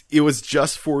 It was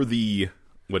just for the,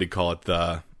 what do you call it,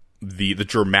 the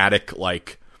dramatic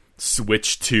like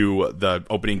switch to the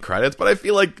opening credits, but I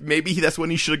feel like maybe that's when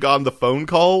he should have gotten the phone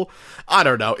call. I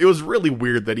don't know. It was really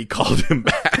weird that he called him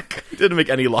back. It didn't make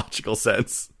any logical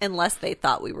sense. Unless they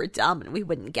thought we were dumb and we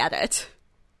wouldn't get it.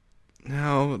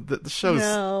 No, the show's...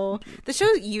 No. The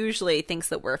show usually thinks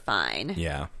that we're fine.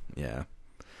 Yeah.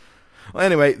 Well,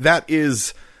 anyway, that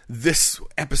is this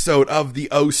episode of the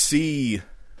OC.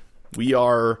 We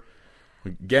are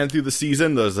getting through the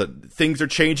season. Things are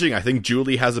changing. I think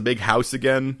Julie has a big house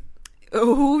again.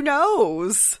 Who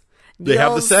knows? They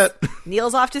have the set.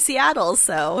 Neil's off to Seattle,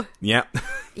 so... Yeah.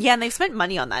 Yeah, and they've spent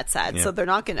money on that set, so they're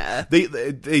not gonna...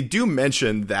 They do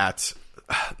mention that...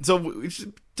 So we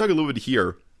should talk a little bit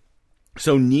here.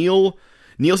 So Neil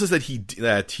says that he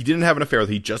didn't have an affair.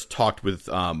 He just talked with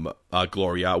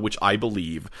Gloria, which I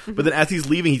believe. Mm-hmm. But then as he's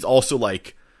leaving, he's also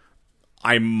like,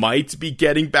 I might be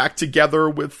getting back together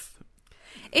with...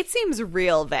 It seems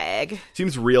real vague.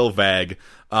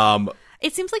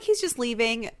 It seems like he's just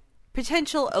leaving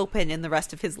potential open in the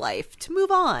rest of his life to move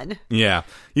on. Yeah.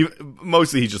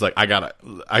 Mostly he's just like, I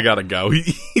gotta go.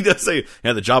 He does say,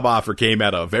 yeah, the job offer came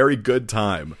at a very good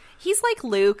time. He's like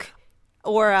Luke.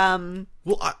 Or,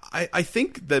 Well, I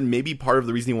think that maybe part of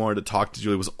the reason he wanted to talk to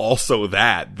Julie was also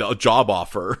the job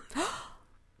offer.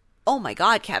 Oh my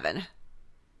god, Kevin.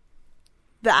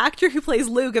 The actor who plays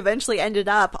Luke eventually ended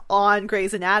up on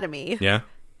Grey's Anatomy. Yeah.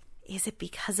 Is it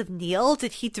because of Neil?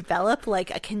 Did he develop,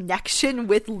 like, a connection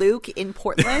with Luke in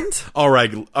Portland? All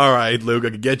right, Luke, I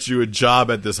can get you a job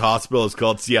at this hospital. It's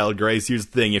called Seattle Grace. Here's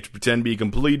the thing. You have to pretend to be a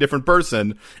completely different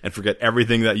person and forget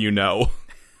everything that you know.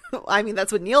 I mean,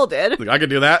 that's what Neil did. Like, I could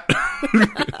do that.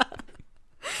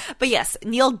 But yes,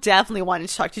 Neil definitely wanted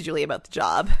to talk to Julie about the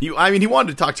job. He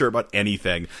wanted to talk to her about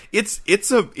anything. It's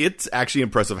actually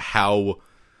impressive how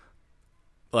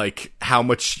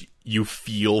much you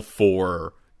feel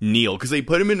for Neil, because they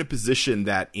put him in a position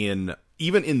that even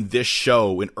in this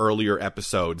show, in earlier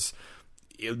episodes,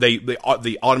 they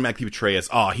automatically portray as,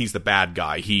 oh, he's the bad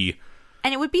guy.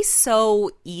 And it would be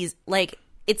so easy, like,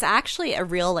 it's actually a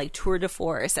real, like, tour de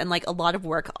force and, like, a lot of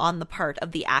work on the part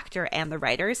of the actor and the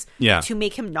writers to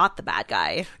make him not the bad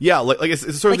guy. Yeah, like it's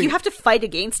sort of like, you have to fight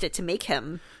against it to make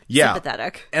him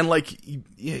sympathetic. And, like,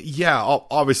 yeah,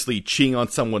 obviously cheating on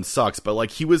someone sucks, but,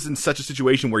 like, he was in such a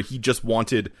situation where he just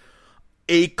wanted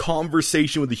a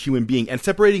conversation with a human being, and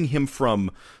separating him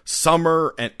from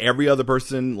Summer and every other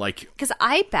person, like... Because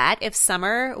I bet if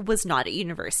Summer was not at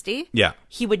university,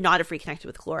 he would not have reconnected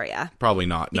with Gloria. Probably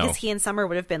not, no. Because he and Summer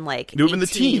would have been, like, They would have been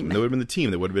the team. They would have been the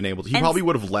team. They would have been able to... He probably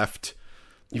would have left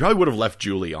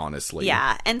Julie, honestly.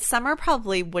 Yeah, and Summer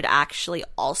probably would actually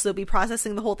also be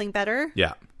processing the whole thing better.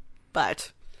 Yeah.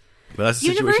 But that's the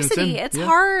university, it's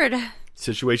hard.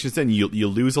 Situations then you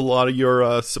lose a lot of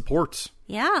your support.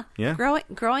 Yeah.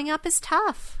 Growing up is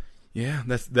tough. Yeah,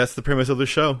 that's the premise of the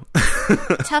show.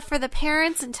 Tough for the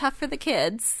parents and tough for the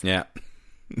kids. Yeah.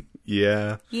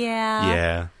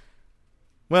 Yeah.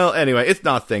 Well, anyway, it's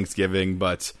not Thanksgiving,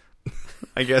 but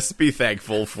I guess be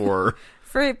thankful for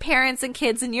parents and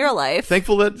kids in your life.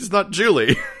 Thankful that it's not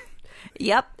Julie.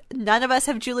 Yep. None of us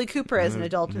have Julie Cooper as an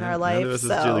adult in our life. None of us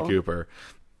has Julie Cooper.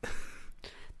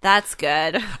 That's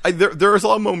good. There's a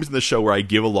lot of moments in the show where I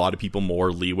give a lot of people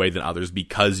more leeway than others,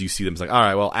 because you see them as like, all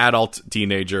right, well, adult,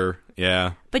 teenager,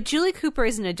 yeah. But Julie Cooper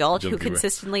is an adult who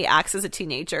consistently acts as a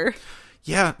teenager.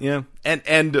 Yeah, yeah. And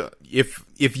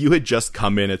if you had just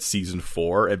come in at season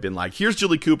 4 and been like, here's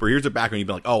Julie Cooper, here's her background, you'd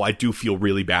be like, oh, I do feel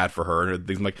really bad for her. And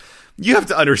things like, you have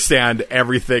to understand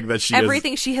everything that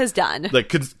she has done. Like,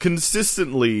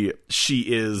 consistently, she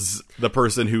is the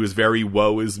person who is very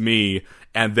woe is me,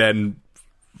 and then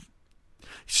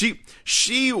she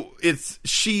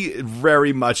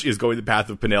very much is going the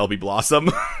path of Penelope Blossom.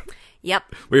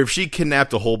 Yep. Where if she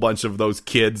kidnapped a whole bunch of those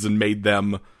kids and made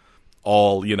them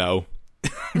all,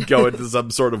 go into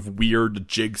some sort of weird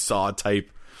jigsaw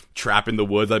type trap in the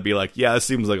woods, I'd be like, yeah, this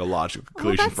seems like a logical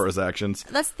conclusion for his actions.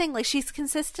 That's the thing. Like, she's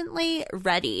consistently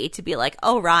ready to be like,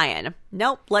 oh, Ryan,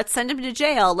 nope, let's send him to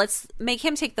jail. Let's make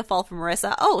him take the fall for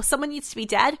Marissa. Oh, someone needs to be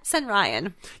dead? Send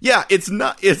Ryan. Yeah, it's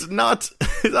not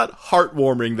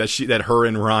heartwarming that her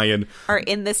and Ryan are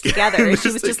in this together. She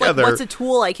was just like, what's a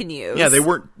tool I can use? Yeah, they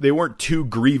weren't two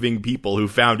grieving people who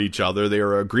found each other. They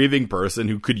were a grieving person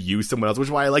who could use someone else, which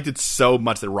is why I liked it so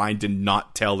much that Ryan did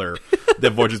not tell her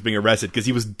that Wojciech was being arrested, because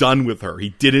he was done with her. He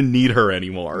didn't need her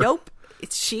anymore. Nope.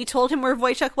 She told him where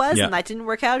Wojciech was, and that didn't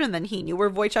work out, and then he knew where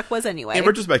Wojciech was anyway. In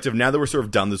retrospective, now that we're sort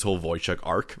of done this whole Wojciech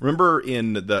arc, remember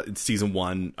in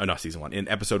in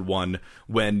episode 1,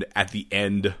 when at the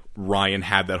end Ryan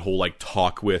had that whole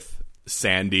talk with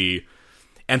Sandy,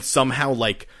 and somehow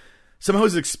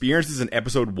his experiences in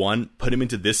episode 1 put him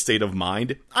into this state of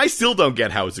mind. I still don't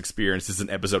get how his experiences in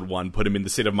episode 1 put him in the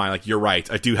state of mind, you're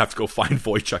right, I do have to go find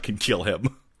Wojciech and kill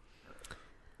him.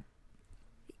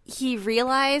 He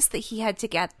realized that he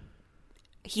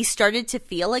started to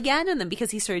feel again, and then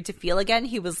because he started to feel again,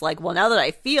 he was like, well, now that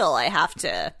I feel, I have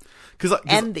to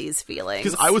end these feelings.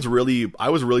 Because I was really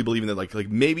believing that like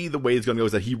maybe the way it's going to go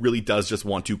is that he really does just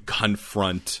want to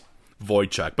confront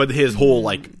Wojciech, but his whole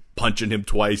punching him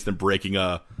twice and breaking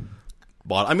a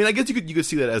bottle. I mean, I guess you could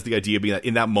see that as the idea being that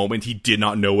in that moment he did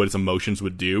not know what his emotions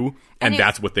would do, and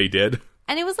that's what they did.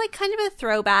 And it was kind of a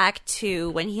throwback to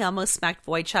when he almost smacked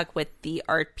Wojciech with the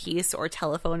art piece or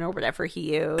telephone or whatever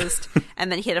he used. And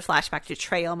then he had a flashback to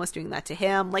Trey almost doing that to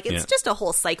him. It's just a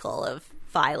whole cycle of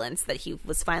violence that he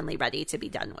was finally ready to be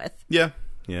done with. Yeah.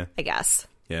 Yeah. I guess.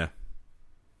 Yeah.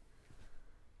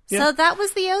 So that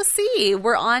was the OC.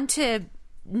 We're on to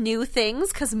new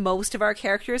things because most of our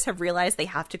characters have realized they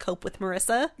have to cope with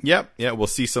Marissa. Yep. Yeah. We'll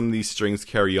see some of these strings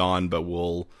carry on, but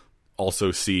we'll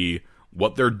also see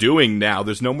what they're doing now.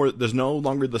 There's no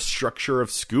longer the structure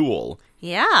of school.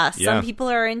 Yeah. Some people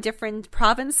are in different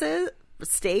provinces,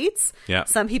 states. Yeah.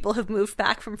 Some people have moved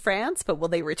back from France, but will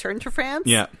they return to France?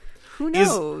 Yeah. Who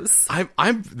knows?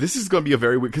 This is going to be a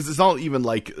very weird, because it's not even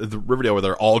like the Riverdale where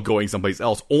they're all going someplace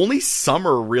else. Only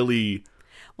Summer really.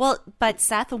 Well, but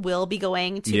Seth will be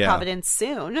going to Providence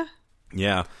soon.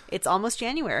 Yeah. It's almost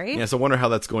January. Yeah, so I wonder how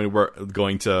that's going to work.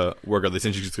 Are they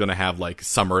essentially just going to have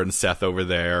Summer and Seth over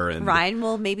there, and Ryan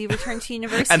will maybe return to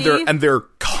university? and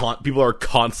people are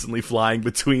constantly flying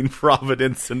between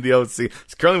Providence and the OC.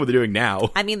 It's currently what they're doing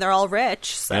now. I mean, they're all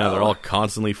rich. So. Yeah, they're all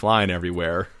constantly flying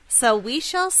everywhere. So we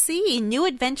shall see. New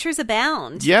adventures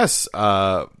abound. Yes.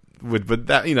 But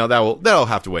that that'll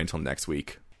have to wait until next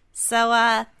week.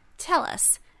 So tell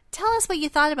us what you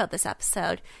thought about this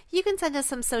episode. You can send us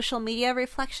some social media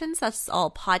reflections. That's all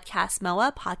Podcast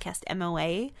MOA, Podcast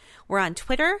MOA. We're on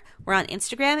Twitter, we're on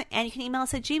Instagram, and you can email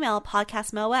us at Gmail,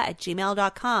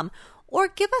 podcastmoa@gmail.com. Or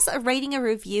give us a rating, a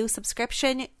review,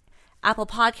 subscription, Apple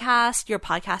Podcast, your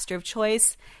podcaster of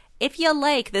choice. If you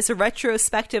like this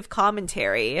retrospective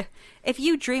commentary, if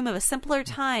you dream of a simpler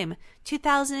time,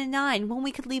 2009, when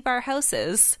we could leave our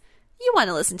houses, you want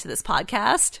to listen to this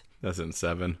podcast. That's in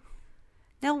 7.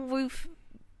 No, we've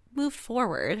moved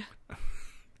forward. I'm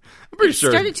pretty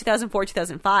sure. It started 2004,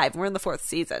 2005. We're in the 4th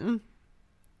season.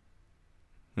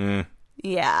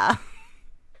 Yeah.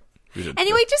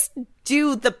 Anyway, just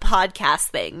do the podcast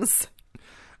things.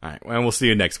 All right. Well, we'll see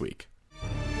you next week.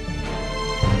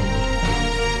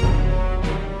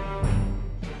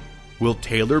 Will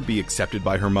Taylor be accepted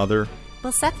by her mother?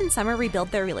 Will Seth and Summer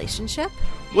rebuild their relationship?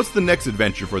 What's the next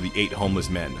adventure for the 8 homeless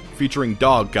men, featuring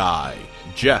Dog Guy,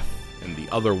 Jeff, and the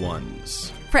other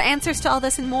ones? For answers to all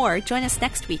this and more, join us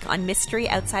next week on Mystery,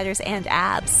 Outsiders, and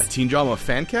Abs. A teen drama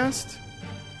fan cast?